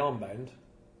out with the armband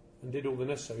and did all the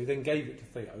necessary, then gave it to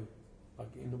Theo, like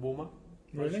in the warm-up.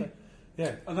 Really?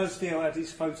 Yeah. I noticed Theo had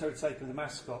his photo taken of the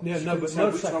mascot. Yeah, no, but which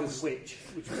one was which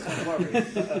was kind of worrying.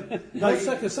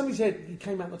 Mertesacker, somebody said he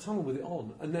came out the tunnel with it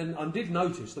on, and then I did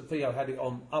notice that Theo had it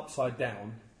on upside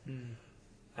down,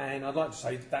 and I'd like to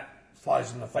say that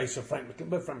flies in the face of Frank McClintock.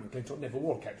 But Frank McClintock never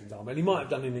wore a captain's armband. He might have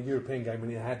done in a European game when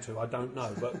he had to, I don't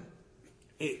know, but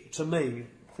to me,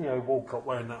 Walcott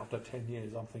wearing that after 10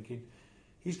 years, I'm thinking,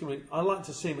 I'd like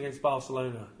to see him against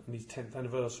Barcelona in his 10th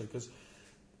anniversary, because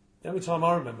the only time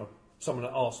I remember someone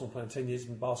at Arsenal playing 10 years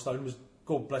in Barcelona was,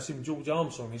 God bless him, George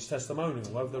Armstrong, his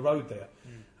testimonial over the road there.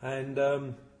 And,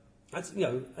 is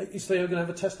Theo going to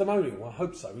have a testimonial? I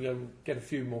hope so. Get a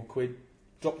few more quid,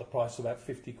 drop the price to about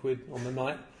 50 quid on the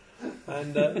night.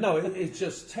 And it's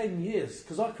just 10 years,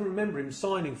 because I can remember him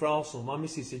signing for Arsenal. My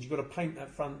missus said, you've got to paint that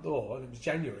front door, and it was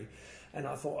January, and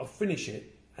I thought I'll finish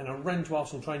it, and I ran to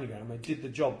Arsenal training ground, and they did the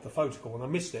job, the photocall, and I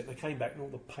missed it, and I came back and all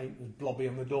the paint was blobby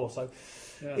on the door. So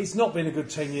It's not been a good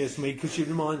 10 years for me, because she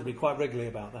reminds me quite regularly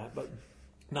about that. But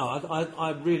no,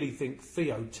 I really think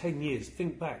Theo, 10 years,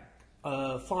 think back,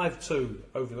 5-2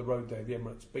 over the road there, the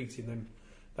Emirates beating them,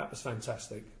 that was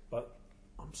fantastic. But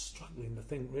I'm struggling to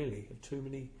think really of too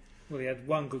many. Well, he had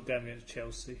one good game against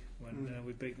Chelsea when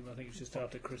we beat them. I think it was just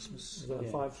after Christmas. Was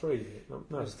that 5-3? No.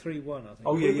 It was 3-1, I think.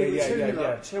 Oh,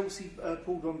 yeah. Chelsea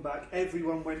pulled one back.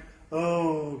 Everyone went,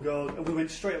 oh, God. And we went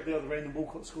straight up the other end and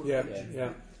Walcott scored a pitch.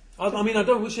 Yeah. I mean, I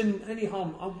don't wish him any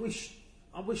harm. I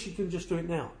wish he could just do it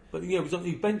now. But,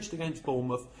 he benched against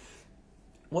Bournemouth.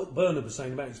 What Bernard was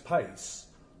saying about his pace,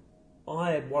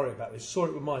 I had worry about this. Saw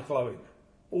it with Michael Owen.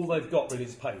 All they've got really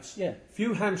is pace. Yeah.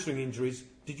 Few hamstring injuries.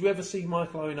 Did you ever see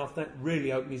Michael Owen after that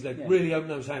really open his leg, Yeah. really open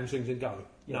those hamstrings and go?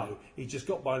 Yeah. No, he just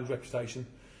got by his reputation.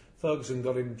 Ferguson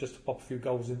got him just to pop a few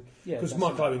goals in. Yeah, because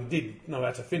Michael Owen did know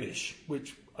how to finish,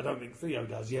 which I don't think Theo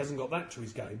does. He hasn't got that to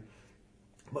his game.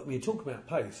 But when you talk about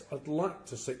pace, I'd like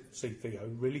to see Theo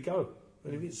really go.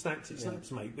 And if it snaps, it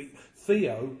snaps, mate. But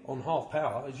Theo, on half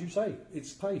power, as you say,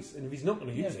 it's pace. And if he's not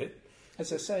going to use it...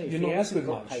 As I say, if You're he not hasn't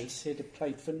looking got much. pace, he'd have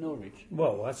played for Norwich.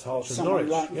 Well, that's harsh as Someone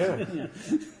Norwich.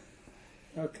 like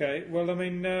Okay, well, I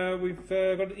mean, we've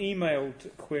got an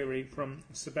emailed query from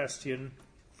Sebastian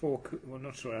well,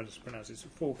 not sure how to pronounce it. It's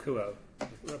Forcuo.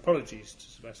 Apologies to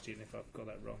Sebastian if I've got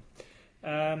that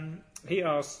wrong. He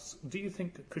asks, do you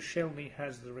think that Koscielny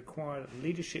has the required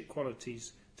leadership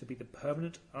qualities to be the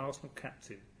permanent Arsenal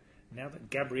captain now that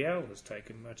Gabriel has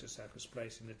taken Mertesacher's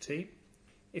place in the team?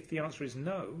 If the answer is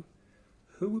no,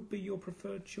 who would be your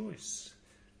preferred choice?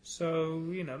 So,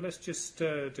 let's just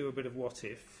do a bit of what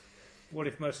if. What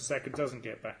if Mertesacher doesn't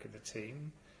get back in the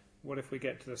team? What if we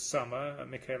get to the summer and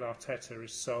Mikel Arteta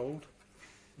is sold?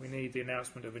 We need the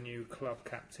announcement of a new club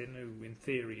captain who, in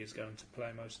theory, is going to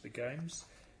play most of the games.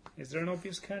 Is there an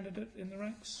obvious candidate in the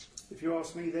ranks? If you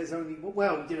ask me, there's only...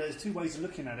 Well, there's two ways of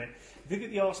looking at it. If you look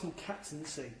at the Arsenal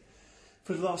captaincy,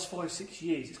 for the last 5-6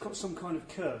 years, it's got some kind of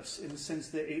curse in the sense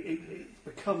that it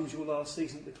becomes your last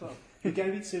season at the club. You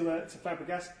gave it to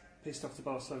Fabregas, pissed off to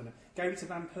Barcelona. Gave it to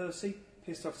Van Persie,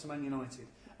 pissed off to Man United.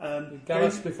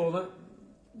 Gallas before that?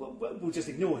 We'll just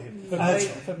ignore him.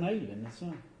 Vermaelen as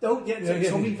well.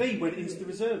 Tommy V went into the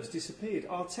reserves, disappeared.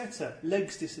 Arteta,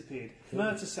 legs disappeared.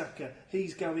 Mertesacker,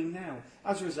 he's going now.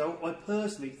 As a result, I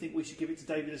personally think we should give it to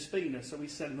David Ospina so we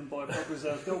sell him and buy a proper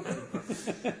reserve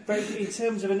goalkeeper. But in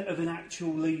terms of an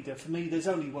actual leader, for me, there's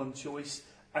only one choice,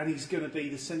 and he's going to be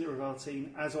the centre of our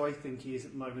team, as I think he is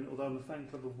at the moment, although I'm a fan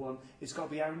club of one. It's got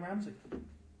to be Aaron Ramsey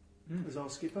as our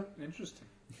skipper. Interesting.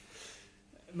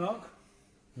 Mark?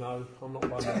 No, I'm not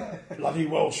one of that bloody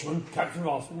Welshman, Captain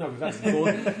Arsenal. No, that's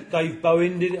before. Dave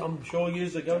Bowen did it, I'm sure,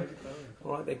 years ago.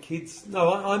 All right, they're kids.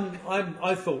 No,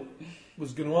 I thought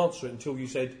was going to answer it until you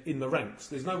said in the ranks.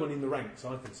 There's no one in the ranks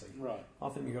I can see. Right. I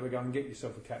think you've got to go and get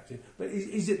yourself a captain. But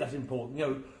is it that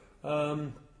important?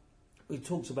 It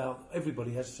talks about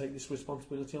everybody has to take this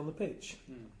responsibility on the pitch.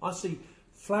 I see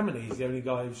Flamini is the only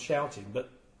guy who's shouting, but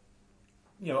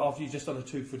after you've just done a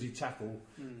two-footed tackle,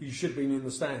 you should have been in the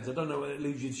stands. I don't know whether it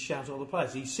leaves you to shout at other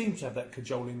players. He seems to have that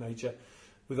cajoling nature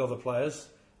with other players.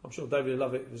 I'm sure David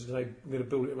Lovett was going to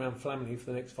build it around Flamini for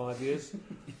the next 5 years.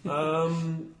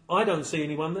 I don't see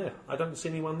anyone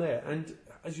there. And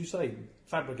as you say,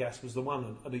 Fabregas was the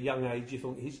one at a young age. You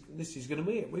thought, this is going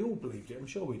to be it. We all believed it. I'm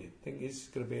sure we did. Think he's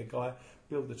going to be a guy,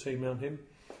 build the team around him.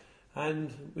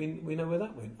 And we know where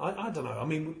that went. I don't know. I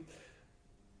mean,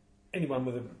 anyone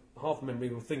with a half memory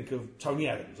will think of Tony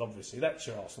Adams, obviously. That's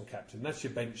your Arsenal captain. That's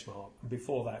your benchmark. And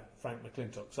before that, Frank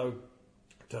McClintock. So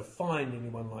to find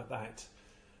anyone like that,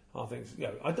 I think,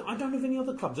 I don't know of any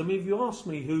other clubs. I mean, if you ask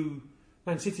me who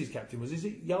Man City's captain was, is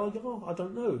it Yaya? I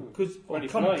don't know. Because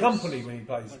company when he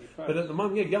plays. But at the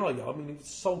moment, Yaya. I mean, he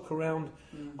sulk around.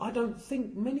 I don't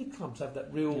think many clubs have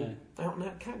that real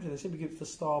out-and-out captain. They seem to give it to the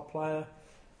star player.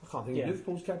 I can't think of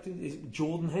Liverpool's captain. Is it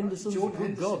Jordan Henderson?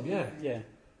 Good God, yeah.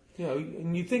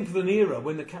 And you think of an era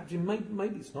when the captain,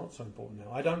 maybe it's not so important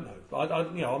now. I don't know.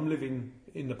 I'm living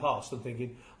in the past and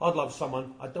thinking, I'd love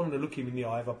someone, I don't want to look him in the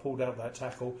eye if I pulled out that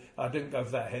tackle, I didn't go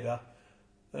for that header,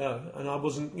 and I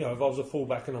wasn't, if I was a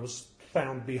fullback and I was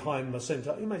found behind my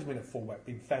centre, imagine being a fullback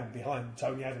being found behind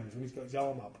Tony Adams when he's got his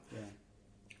arm up.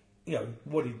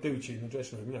 What he'd do to you in the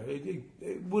dressing room,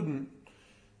 it wouldn't.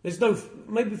 There's no,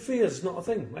 maybe fear's not a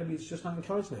thing, maybe it's just not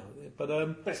encouraged now.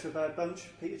 But best of a bad bunch,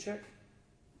 Peter Cech.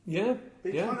 Yeah,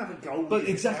 but he can't have a goal. But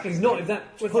exactly, not if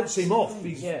that puts him off.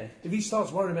 If he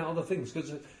starts worrying about other things,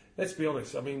 because let's be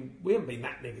honest, I mean, we haven't been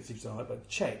that negative tonight, but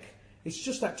Cech, it's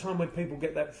just that time when people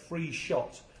get that free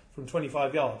shot from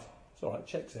 25 yards. It's all right,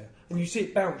 Cech's there, and you see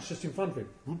it bounce just in front of him,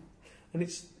 and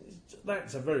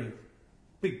that's a very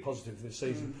big positive this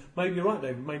season. Maybe you're right,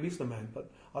 David. Maybe he's the man, but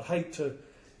I'd hate to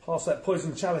pass that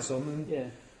poison chalice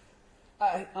on.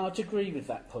 I'd agree with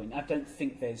that point. I don't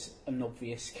think there's an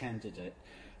obvious candidate.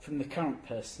 From the current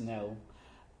personnel,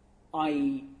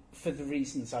 for the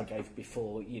reasons I gave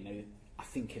before, I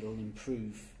think it'll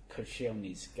improve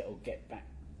Koscielny's, or get back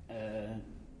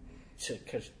to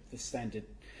the standard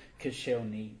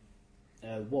Koscielny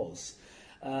was.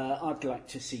 I'd like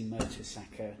to see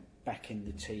Mertesacker back in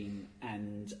the team,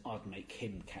 and I'd make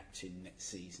him captain next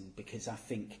season, because I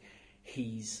think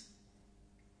he's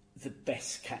the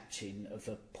best captain of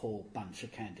a poor bunch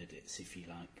of candidates, if you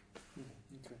like.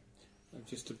 Okay.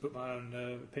 Just to put my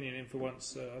own opinion in for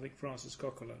once, I think Francis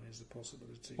Coquelin is a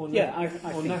possibility. I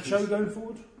think Nacho going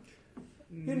forward?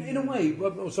 In a way,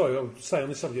 I'll stay on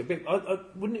this subject a bit.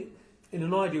 Wouldn't it, in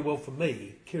an ideal world for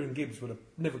me, Kieran Gibbs would have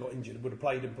never got injured, would have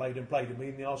played and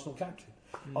been the Arsenal captain.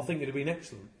 I think it'd have been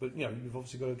excellent. But, you've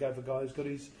obviously got to go for a guy who's got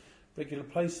his regular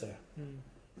place there.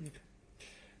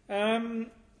 Okay.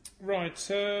 Right,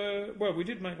 well, we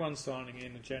did make one signing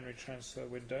in the January transfer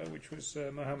window, which was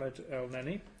Mohamed El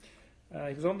Neni.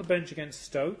 He was on the bench against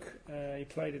Stoke. He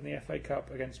played in the FA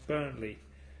Cup against Burnley.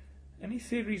 Any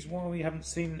theories why we haven't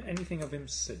seen anything of him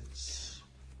since?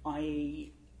 I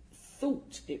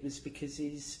thought it was because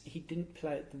he didn't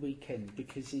play at the weekend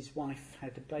because his wife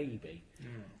had a baby,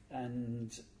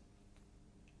 and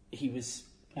he was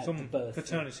at the birth.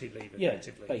 Paternity leave, yeah,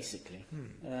 effectively. Basically.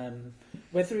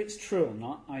 Whether it's true or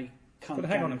not, I can't But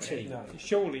hang on a guarantee. minute. No.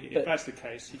 Surely, if But- that's the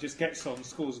case, he just gets on,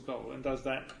 scores a goal, and does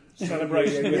that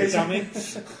celebration with a dummy.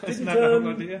 Isn't that the whole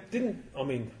idea?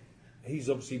 He's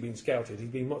obviously been scouted. He's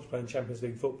been much playing Champions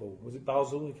League football. Was it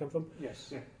Basel he came from? Yes.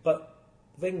 Yeah. But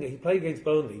Wenger, he played against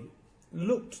Burnley,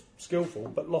 looked skillful,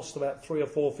 but lost about 3 or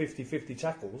 4 50-50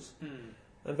 tackles.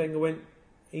 And Wenger went,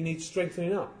 he needs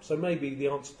strengthening up. So maybe the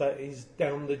answer to that is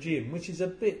down the gym, which is a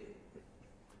bit...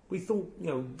 We thought,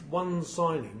 one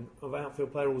signing of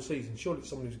outfield player all season, surely it's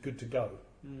someone who's good to go.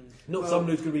 Not someone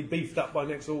who's going to be beefed up by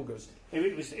next August.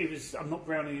 It was. I'm not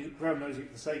brown nosing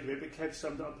for the sake of it, but Kev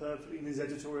summed it up perfectly in his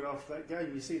editorial after that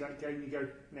game. You see that game, you go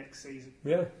next season.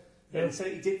 Yeah. And so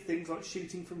he did things like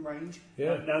shooting from range.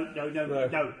 Yeah. No.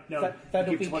 That'll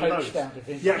Give be to one of coached those. out of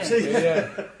him. Yeah, absolutely.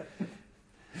 Yeah.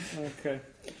 Okay.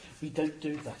 We don't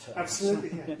do that at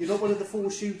Absolutely. Yeah. You're not one of the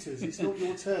 4 shooters. It's not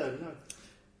your turn. No.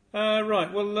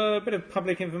 Right, well, a bit of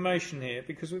public information here,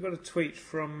 because we've got a tweet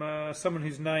from someone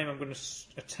whose name I'm going to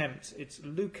attempt. It's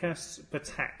Lukas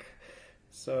Patak.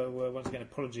 So, once again,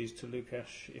 apologies to Lukas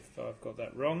if I've got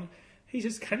that wrong. He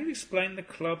says, can you explain the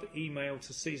club email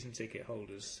to season ticket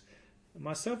holders?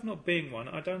 Myself not being one,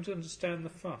 I don't understand the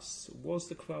fuss. Was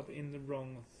the club in the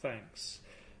wrong? Thanks.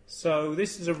 So,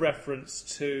 this is a reference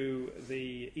to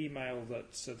the email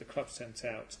that the club sent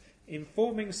out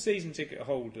informing season ticket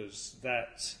holders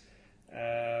that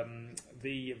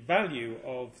the value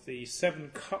of the 7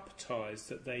 cup ties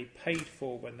that they paid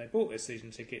for when they bought their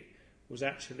season ticket was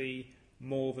actually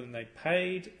more than they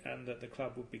paid, and that the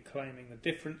club would be claiming the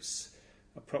difference,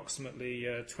 approximately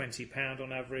 £20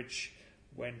 on average,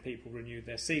 when people renewed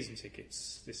their season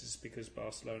tickets. This is because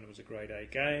Barcelona was a Grade A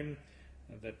game,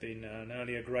 and there'd been an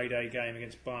earlier Grade A game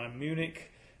against Bayern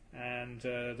Munich, and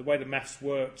the way the maths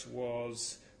worked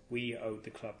was we owed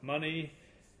the club money.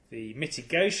 The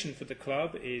mitigation for the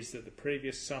club is that the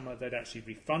previous summer they'd actually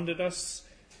refunded us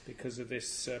because of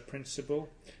this principle,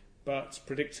 but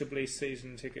predictably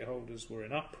season ticket holders were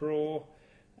in uproar.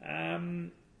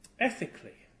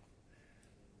 Ethically,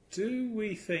 do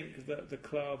we think that the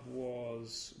club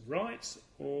was right,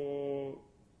 or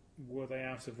were they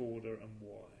out of order, and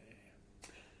why?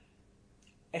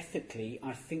 Ethically,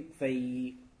 I think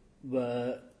they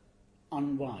were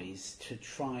unwise to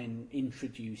try and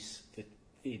introduce the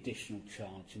additional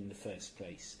charge in the first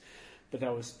place, but I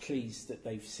was pleased that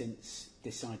they've since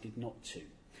decided not to.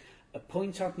 A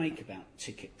point I'd make about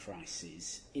ticket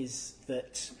prices is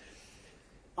that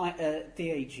at the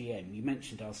AGM, you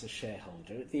mentioned I was a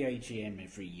shareholder, at the AGM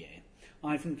every year,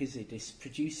 Ivan Gazidis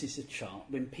produces a chart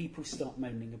when people start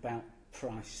moaning about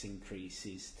price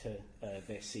increases to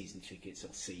their season tickets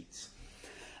or seats.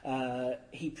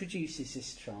 He produces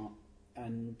this chart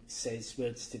and says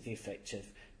words to the effect of,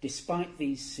 despite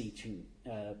these seating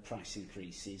price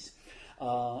increases,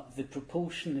 the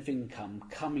proportion of income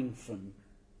coming from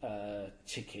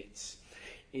tickets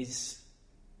is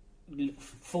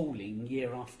falling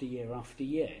year after year after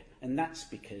year, and that's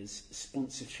because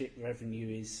sponsorship revenue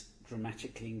is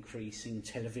dramatically increasing,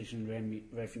 television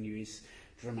revenue is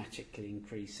dramatically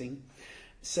increasing.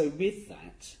 So with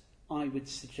that, I would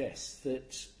suggest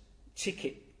that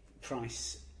ticket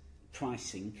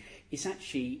pricing is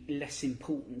actually less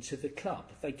important to the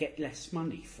club. They get less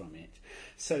money from it.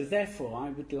 So therefore,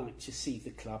 I would like to see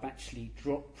the club actually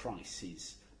drop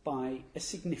prices by a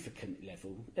significant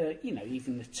level.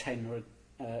 Even a tenner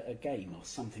a game or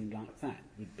something like that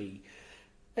would be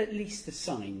at least a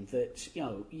sign that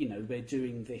we're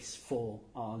doing this for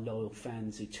our loyal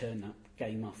fans who turn up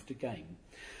game after game.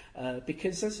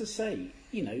 Because, as I say,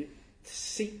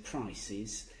 seat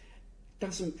prices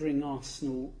doesn't bring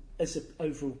Arsenal as an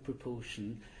overall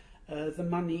proportion the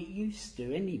money it used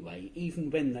to anyway,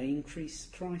 even when they increase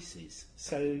prices.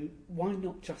 So why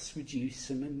not just reduce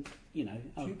them and,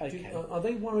 okay. Are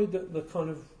they worried that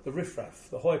the riffraff,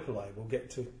 the hyperlay, will get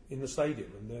to in the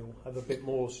stadium and they'll have a bit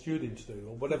more stewarding to do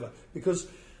or whatever? Because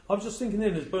I was just thinking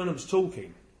then, as Burnham's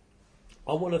talking,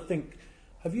 I want to think,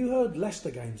 have you heard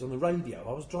Leicester games on the radio?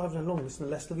 I was driving along listening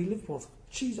to Leicester v Liverpool. I thought,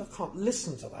 geez, I can't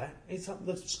listen to that. It's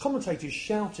the commentators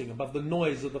shouting above the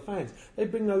noise of the fans. They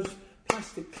bring those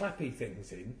plastic clappy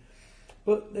things in,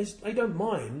 but they don't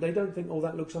mind. They don't think, oh,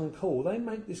 that looks uncool. They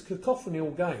make this cacophony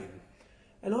all game.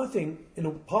 And I think, in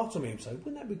a part of me would say,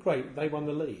 wouldn't that be great if they won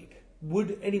the league?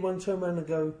 Would anyone turn around and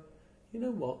go, you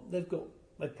know what,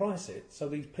 they price it so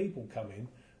these people come in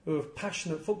who are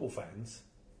passionate football fans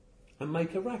and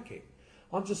make a racket?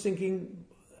 I'm just thinking,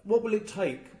 what will it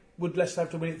take? would Leicester have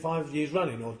to win it 5 years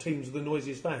running, or teams with the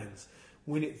noisiest fans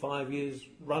win it 5 years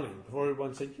running before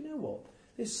everyone said, you know what,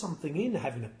 there's something in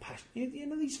having a passion. You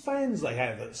know, these fans they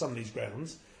have at some of these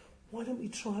grounds, why don't we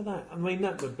try that? I mean,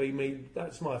 that would be me,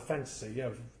 that's my fantasy, you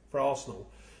know, for Arsenal,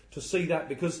 to see that,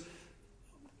 because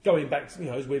going back to, you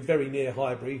know, as we're very near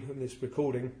Highbury in this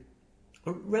recording, I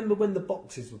remember when the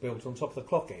boxes were built on top of the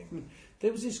clock end,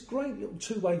 there was this great little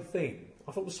two-way thing.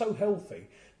 I thought it was so healthy.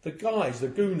 The guys, the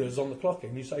gooners on the clock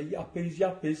end, you say, yuppies,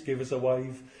 yuppies, give us a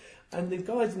wave. And the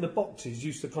guys in the boxes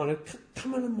used to kind of,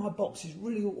 come on in my box, it's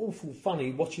really awful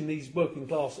funny watching these working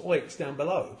class oiks down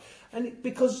below. And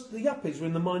because the yuppies were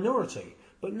in the minority.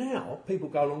 But now people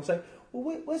go along and say,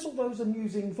 well, where's all those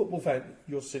amusing football fans?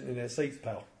 You're sitting in their seats,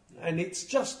 pal. And it's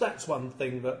just, that's one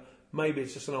thing that maybe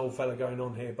it's just an old fella going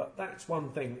on here, but that's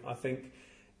one thing I think,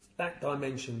 that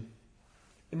dimension.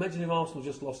 Imagine if Arsenal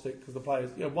just lost it because the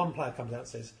players, you know, one player comes out and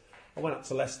says, I went up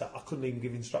to Leicester, I couldn't even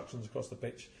give instructions across the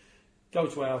pitch. Go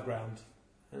to our ground.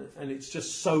 And it's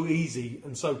just so easy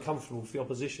and so comfortable for the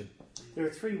opposition. There are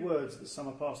 3 words that sum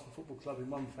up Arsenal Football Club in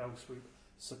one fell swoop: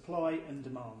 supply and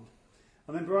demand.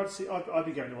 I remember I've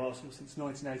been going to Arsenal since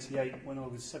 1988 when I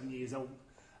was 7 years old.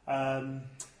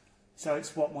 So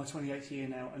it's my 28th year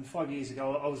now. And 5 years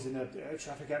ago I was in a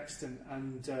traffic accident,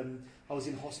 and I was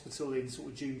in hospital in sort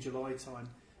of June, July time,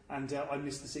 and I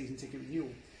missed the season ticket renewal.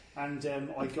 And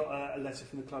I got a letter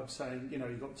from the club saying, you know,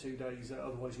 you've got 2 days,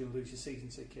 otherwise you're going to lose your season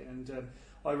ticket. And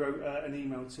I wrote an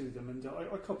email to them, and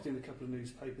I copied in a couple of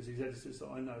newspapers, whose editors that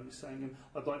I know, saying,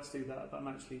 I'd like to do that, but I'm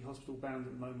actually hospital bound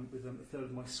at the moment with a third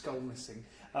of my skull missing.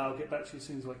 I'll get back to you as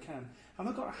soon as I can. And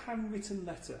I got a handwritten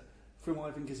letter from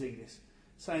Ivan Gazidis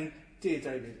saying, Dear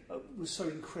David, I was so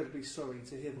incredibly sorry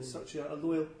to hear that such a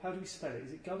loyal... How do we spell it?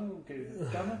 Is it Gunner or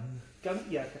Gooner? Gunner? Gunner?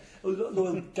 Yeah, okay.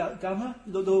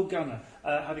 Loyal Gunner,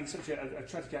 having such a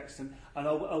tragic accident, and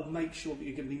I'll make sure that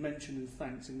you're going to be mentioned and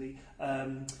thanked in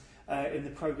the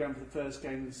programme for the first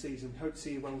game of the season. Hope to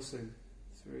see you well soon.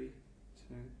 3,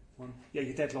 2, 1. Yeah,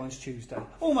 your deadline's Tuesday.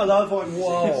 Oh, my love,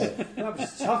 Whoa, that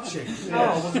was touching. Yeah.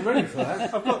 Oh, I wasn't ready for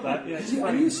that. I've got that, yeah.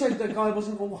 And you said that guy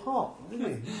wasn't all heart,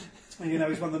 didn't he? You know,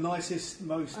 he's one of the nicest,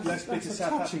 less bitter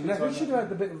South touching. Africans. We should have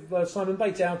had a bit of Simon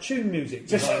Bates, our tune music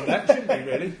behind that, shouldn't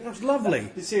we, really? That's lovely.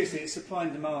 But seriously, it's supply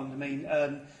and demand. I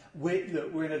mean,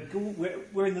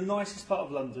 we're in the nicest part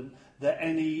of London that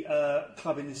any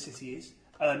club in the city is.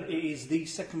 It is the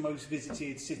second most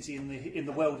visited city in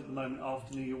the world at the moment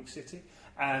after New York City.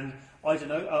 And I don't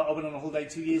know, I went on a holiday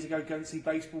 2 years ago going to see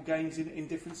baseball games in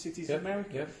different cities in America.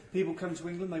 Yeah. People come to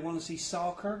England, they want to see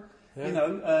soccer. Yeah. You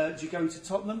know, do you go to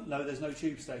Tottenham? No, there's no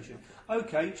tube station.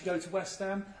 Okay, do you go to West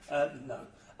Ham? No.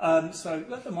 So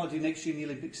what they might do next year in the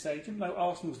Olympic Stadium. No,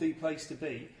 Arsenal's the place to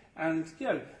be. And, you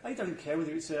know, they don't care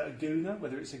whether it's a gooner,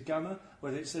 whether it's a gunner,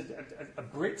 whether it's a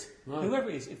Brit, whoever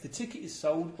it is. If the ticket is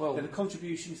sold, then a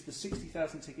contribution to the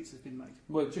 60,000 tickets has been made.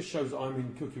 Well, it just shows that I'm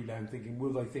in cuckoo land thinking,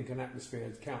 will they think an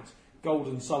atmosphere counts? Gold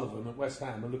and Sullivan at West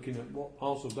Ham are looking at what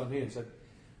Arsenal's done here and said,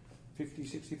 50,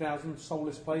 60,000,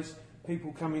 soulless place.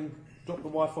 People come in, drop the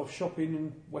wife off shopping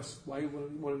in Westfield,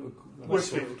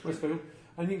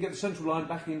 and you can get the Central Line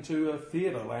back into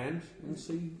theatre land and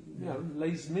see, you know,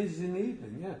 Les Mis in the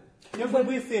evening. Yeah, well,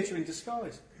 we're theatre in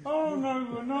disguise. Oh no,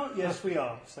 we're not. Yes, we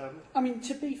are. So, I mean,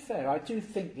 to be fair, I do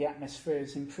think the atmosphere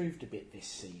has improved a bit this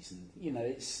season. You know,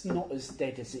 it's not as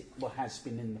dead as it has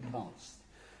been in the past.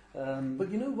 But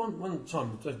you know, one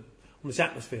time on this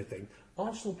atmosphere thing,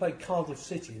 Arsenal played Cardiff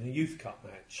City in a Youth Cup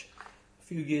match a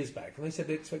few years back, and they said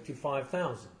they expected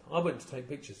 5,000. I went to take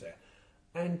pictures there,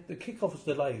 and the kick-off was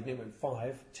delayed, and it went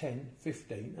 5, 10,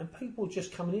 15, and people were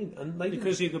just coming in. And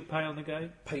because you could pay on the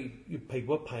gate?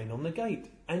 People were paying on the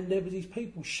gate. And there were these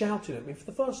people shouting at me. For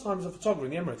the first time as a photographer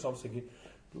in the Emirates, I was thinking,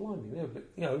 blimey,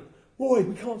 you know, Roy,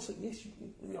 we can't sit... Yes,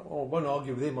 I won't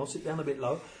argue with him, I'll sit down a bit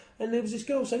low. And there was this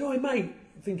girl saying, "Oh, mate,"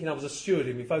 thinking I was a steward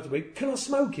in my photo booth, "can I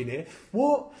smoke in here?"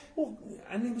 What?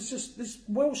 And it was just, this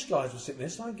Welsh guys were sitting there,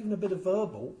 started giving a bit of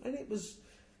verbal, and it was,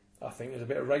 I think there was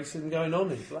a bit of racism going on.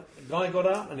 The guy got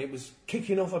up, and it was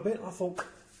kicking off a bit, and I thought,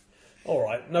 all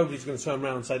right, nobody's going to turn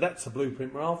around and say, that's the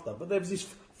blueprint we're after. But there was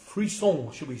this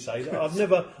frisson, should we say, that I've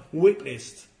never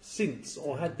witnessed since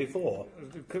or had before.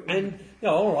 And, you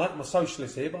know, all right, I'm a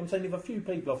socialist here, but I'm saying if a few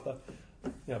people off the,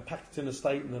 you know, Paddington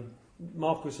Estate and the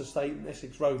Marquis Estate and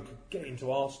Essex Road could get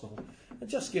into Arsenal and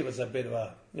just give us a bit of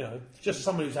a, you know, just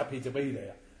someone who's happy to be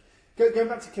there. Going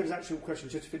back to Kev's actual question,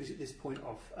 just to finish at this point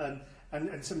off,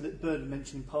 and something that Bernard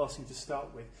mentioned in passing to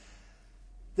start with.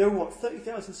 There were,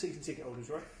 30,000 season ticket holders,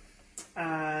 right?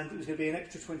 And it was going to be an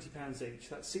extra £20 each.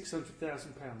 That's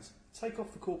 £600,000. Take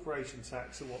off the corporation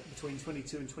tax, or between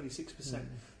 22 and 26%.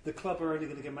 The club are only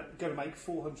going to make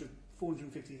 £400,000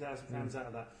 £450,000 out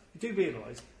of that. You do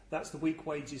realise that's the week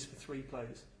wages for 3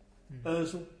 players.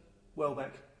 Ozil,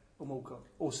 Welbeck and Walcott,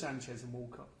 or Sanchez and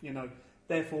Walcott. You know,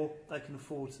 therefore they can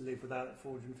afford to live without that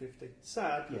 450.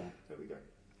 Sad, but there we go.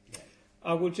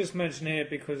 I will just mention here,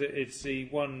 because it's the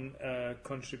one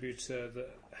contributor that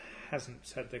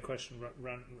hasn't had their question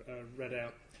read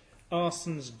out.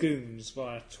 Arson's Goons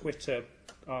via Twitter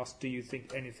asked, do you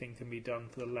think anything can be done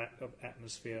for the lack of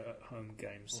atmosphere at home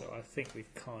games? So I think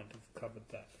we've kind of covered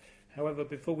that. However,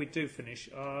 before we do finish,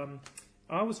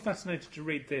 I was fascinated to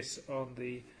read this on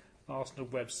the Arsenal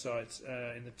website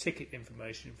in the ticket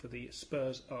information for the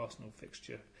Spurs-Arsenal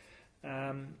fixture.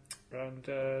 It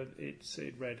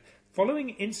read, following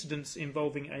incidents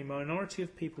involving a minority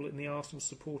of people in the Arsenal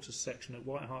supporters section at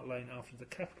White Hart Lane after the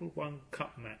Capital One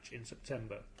Cup match in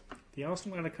September, the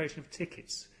Arsenal allocation of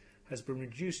tickets has been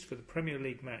reduced for the Premier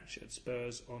League match at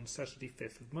Spurs on Saturday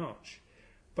 5th of March.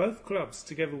 Both clubs,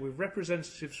 together with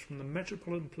representatives from the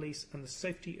Metropolitan Police and the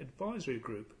Safety Advisory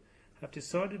Group, have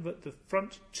decided that the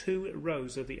front 2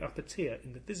 rows of the upper tier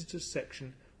in the visitors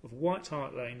section of White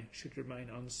Hart Lane should remain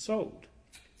unsold.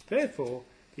 Therefore,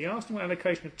 the Arsenal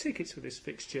allocation of tickets for this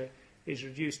fixture is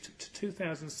reduced to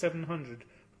 2,700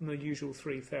 from the usual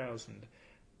 3,000.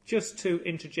 Just to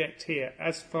interject here,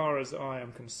 as far as I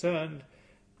am concerned,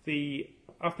 the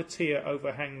upper tier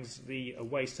overhangs the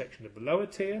away section of the lower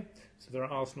tier, so there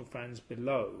are Arsenal fans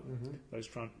below those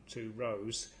front 2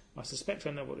 rows. I suspect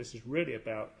I know what this is really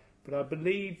about, but I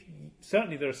believe,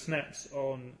 certainly there are snaps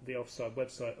on the Offside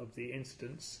website of the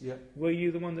incidents. Yeah. Were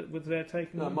you the one that was there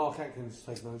taking them? No, Mark Atkins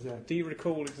taking those, yeah. Do you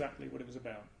recall exactly what it was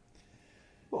about?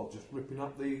 Well, just ripping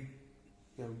up the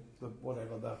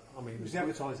whatever It was the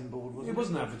advertising board, wasn't it? It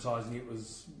wasn't advertising, it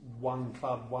was one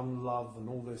club, one love, and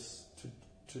all this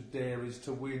to dare is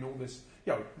to win, all this.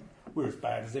 You know, we're as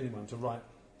bad as anyone to write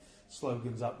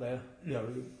slogans up there. You know,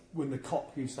 when the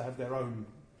COP used to have their own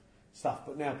stuff,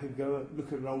 but now people go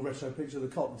look at an old retro picture of the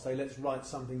COP and say, let's write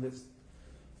something that's,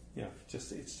 you know,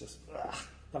 it's just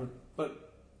don't.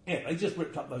 But yeah, they just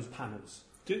ripped up those panels.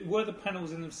 Were the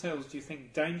panels in themselves, do you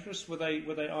think, dangerous? Were they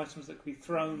items that could be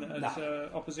thrown at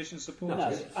opposition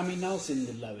supporters? No, I mean, I was in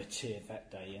the lower tier that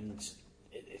day, and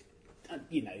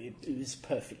it was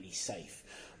perfectly safe.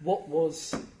 What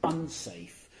was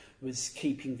unsafe was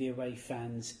keeping the away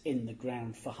fans in the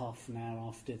ground for half an hour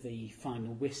after the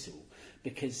final whistle,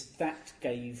 because that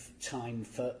gave time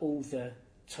for all the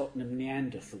Tottenham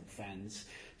Neanderthal fans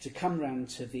to come round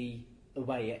to the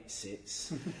away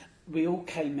exits. We all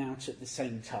came out at the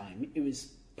same time. It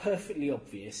was perfectly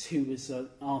obvious who was an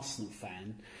Arsenal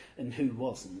fan and who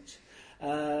wasn't.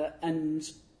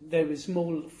 And there was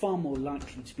far more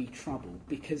likely to be trouble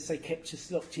because they kept us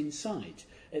locked inside.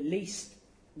 At least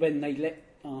when they let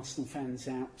Arsenal fans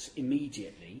out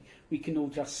immediately, we can all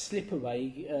just slip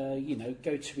away,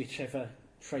 go to whichever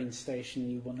train station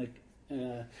you want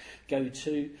to go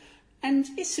to. And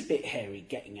it's a bit hairy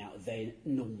getting out of there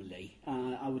normally,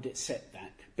 I would accept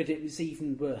that. But it was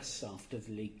even worse after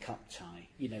the League Cup tie,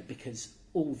 because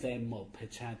all their mob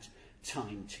had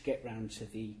time to get round to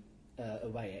the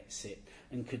away exit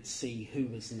and could see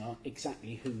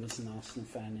exactly who was an Arsenal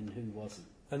fan and who wasn't.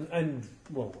 And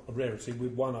a rarity, we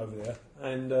won over there.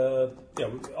 And,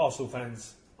 Arsenal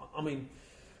fans, I mean,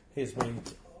 here's me.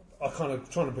 I kind of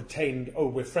trying to pretend,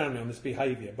 we're frowning on this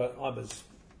behaviour, but I was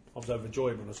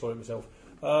overjoyed when I saw it myself.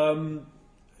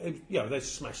 They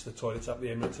smash the toilets up the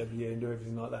Emirates every year and do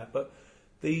everything like that. But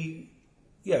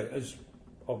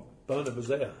Bernard was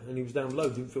there and he was down below,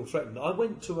 didn't feel threatened. I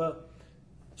went to a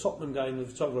Tottenham game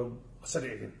with Tottenham, I said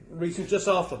it again, recently, just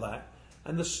after that,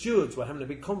 and the stewards were having a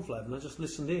big conflab, and I just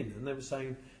listened in, and they were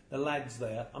saying, the lads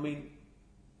there, I mean,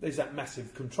 there's that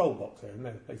massive control box there, and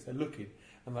they're looking,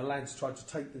 and the lads tried to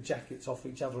take the jackets off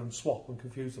each other and swap and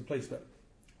confuse the police, but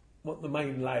what the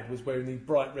main lad was wearing these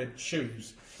bright red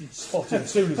shoes, spotted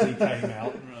as soon as he came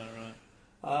out.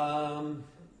 Right.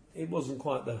 It wasn't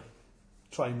quite the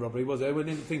train robbery, was it? We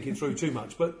didn't think it through too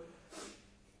much, but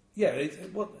yeah,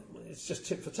 it's just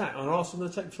tit for tat. Are Arsenal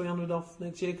going to take 300 off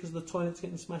next year because the toilet's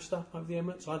getting smashed up over the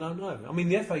Emirates? I don't know. I mean,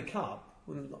 the FA Cup,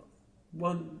 aren't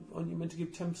you meant to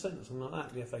give 10% or something like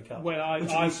that? The FA Cup. Well,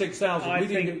 I 6,000. I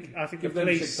think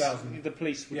the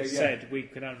police would have said we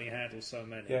could only handle so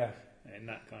many. Yeah. In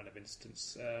that kind of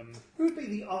instance. Who would be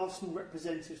the Arsenal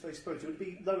representatives they spoke to? Would it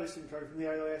be Lois and Co from the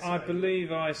AISA? I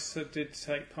believe ISA did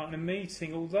take part in a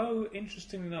meeting, although,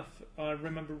 interestingly enough, I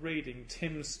remember reading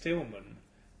Tim Stillman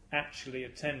actually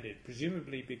attended,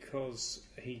 presumably because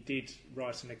he did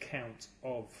write an account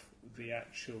of the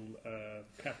actual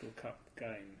Capital Cup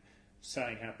game,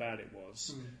 saying how bad it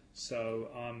was. So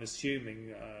I'm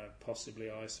assuming possibly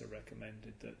ISA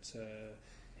recommended that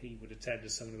he would attend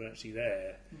as someone who was actually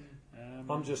there.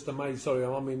 I'm just amazed. Sorry,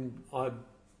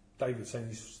 David saying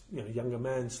he's a younger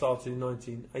man, started in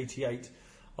 1988.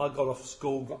 I got off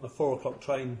school, got the 4 o'clock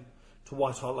train to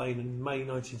White Hart Lane in May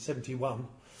 1971.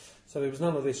 So there was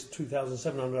none of this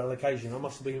 2,700 allocation. I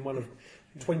must have been one of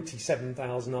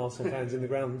 27,000 Arsenal fans in the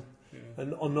ground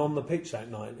and on the pitch that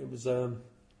night. It was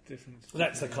different.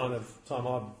 That's the kind of time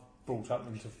I brought up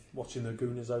into watching the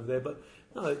Gooners over there. But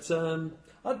no, it's. Do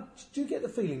you get the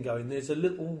feeling going? There's a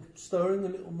little stirring, a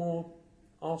little more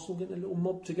Arsenal getting a little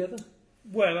mob together.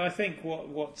 Well, I think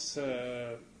what's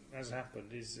has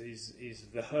happened is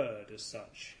the herd as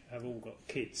such have all got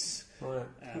kids, right.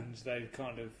 And they've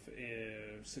kind of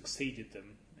succeeded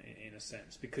them in a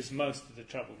sense, because most of the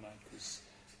troublemakers,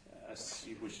 as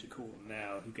you wish to call them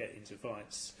now, who get into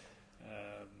fights,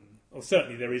 or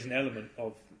certainly there is an element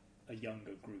of a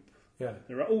younger group. Yeah.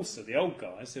 There are also the old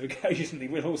guys who occasionally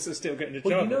will also still get into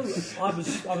trouble. trouble.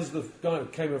 I was the guy who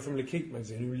came over from L'Equipe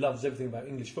magazine who loves everything about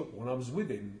English football, and I was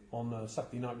with him on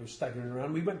Saturday night. We were staggering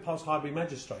around. We went past Highbury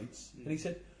Magistrates, and he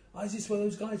said, is this where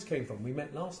those guys came from? We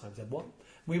met last time. I said, what?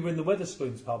 We were in the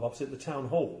Wetherspoons pub opposite the town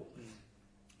hall,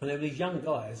 and there were these young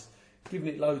guys giving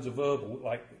it loads of verbal,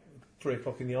 like 3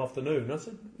 o'clock in the afternoon. And I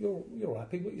said, you're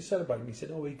happy? What are you celebrating? He said,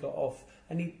 he got off.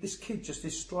 And this kid just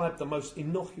described the most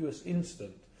innocuous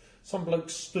incident. Some bloke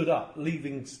stood up,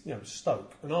 leaving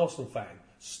Stoke, an Arsenal fan,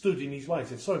 stood in his way. He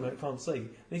said, sorry mate, I can't see.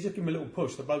 And he just gave him a little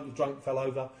push. The bloke was drunk, fell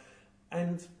over.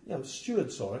 And the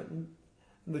steward saw it, and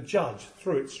the judge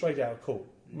threw it straight out of court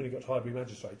when he got to Highbury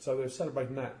Magistrate. So they were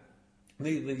celebrating that. And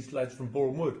these lads from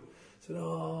Boreham Wood said,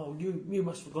 you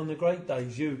must have gone the great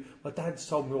days. My dad's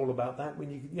told me all about that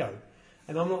when you.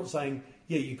 And I'm not saying,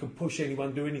 you could push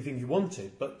anyone, do anything you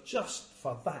wanted, but just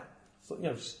for that,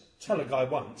 tell a guy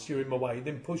once, you're in my way,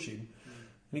 then push him,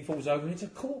 and he falls over, and it's a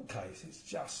court case. It's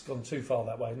just gone too far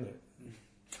that way, isn't it?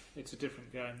 It's a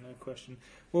different game, no question.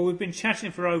 Well, we've been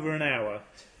chatting for over an hour,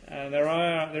 and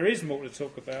there is more to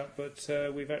talk about, but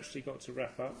we've actually got to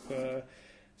wrap up.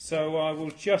 So I will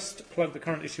just plug the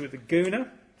current issue of the Gooner.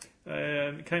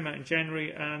 It came out in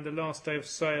January, and the last day of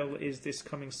sale is this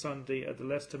coming Sunday at the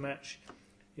Leicester match.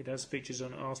 It has features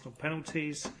on Arsenal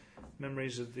penalties,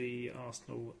 memories of the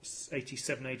Arsenal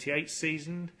 87-88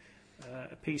 season,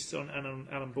 a piece on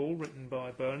Alan Ball written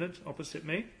by Bernard opposite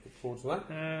me. Look forward to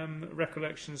that.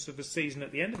 Recollections of the season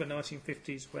at the end of the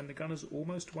 1950s when the Gunners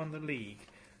almost won the league,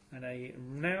 and a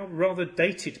now rather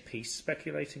dated piece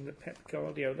speculating that Pep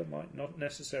Guardiola might not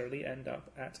necessarily end up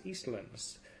at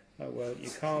Eastlands. Oh, well, you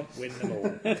can't win them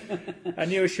all. A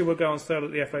new issue will go on sale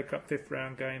at the FA Cup 5th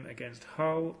round game against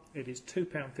Hull. It is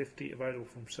 £2.50, available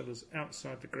from sellers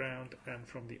outside the ground and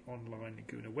from the online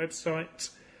Gooner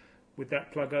website. With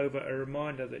that plug over, a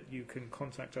reminder that you can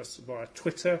contact us via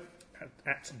Twitter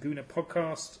at Gooner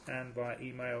Podcast and via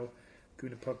email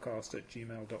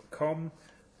goonerpodcast@gmail.com.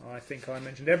 I think I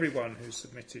mentioned everyone who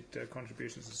submitted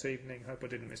contributions this evening. Hope I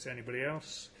didn't miss anybody out.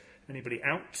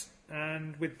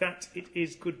 And with that, it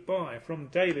is goodbye from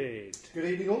David. Good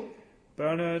evening all.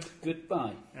 Bernard.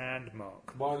 Goodbye. And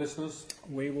Mark. Bye, listeners.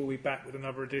 We will be back with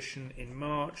another edition in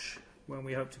March, when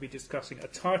we hope to be discussing a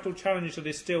title challenge that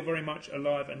is still very much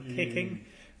alive and kicking.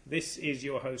 This is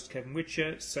your host, Kevin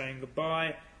Witcher, saying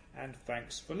goodbye and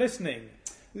thanks for listening.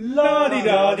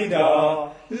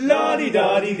 La-di-da-di-da,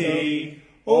 la-di-da-di-dee,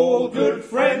 all good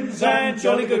friends and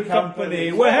jolly good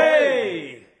company. Way!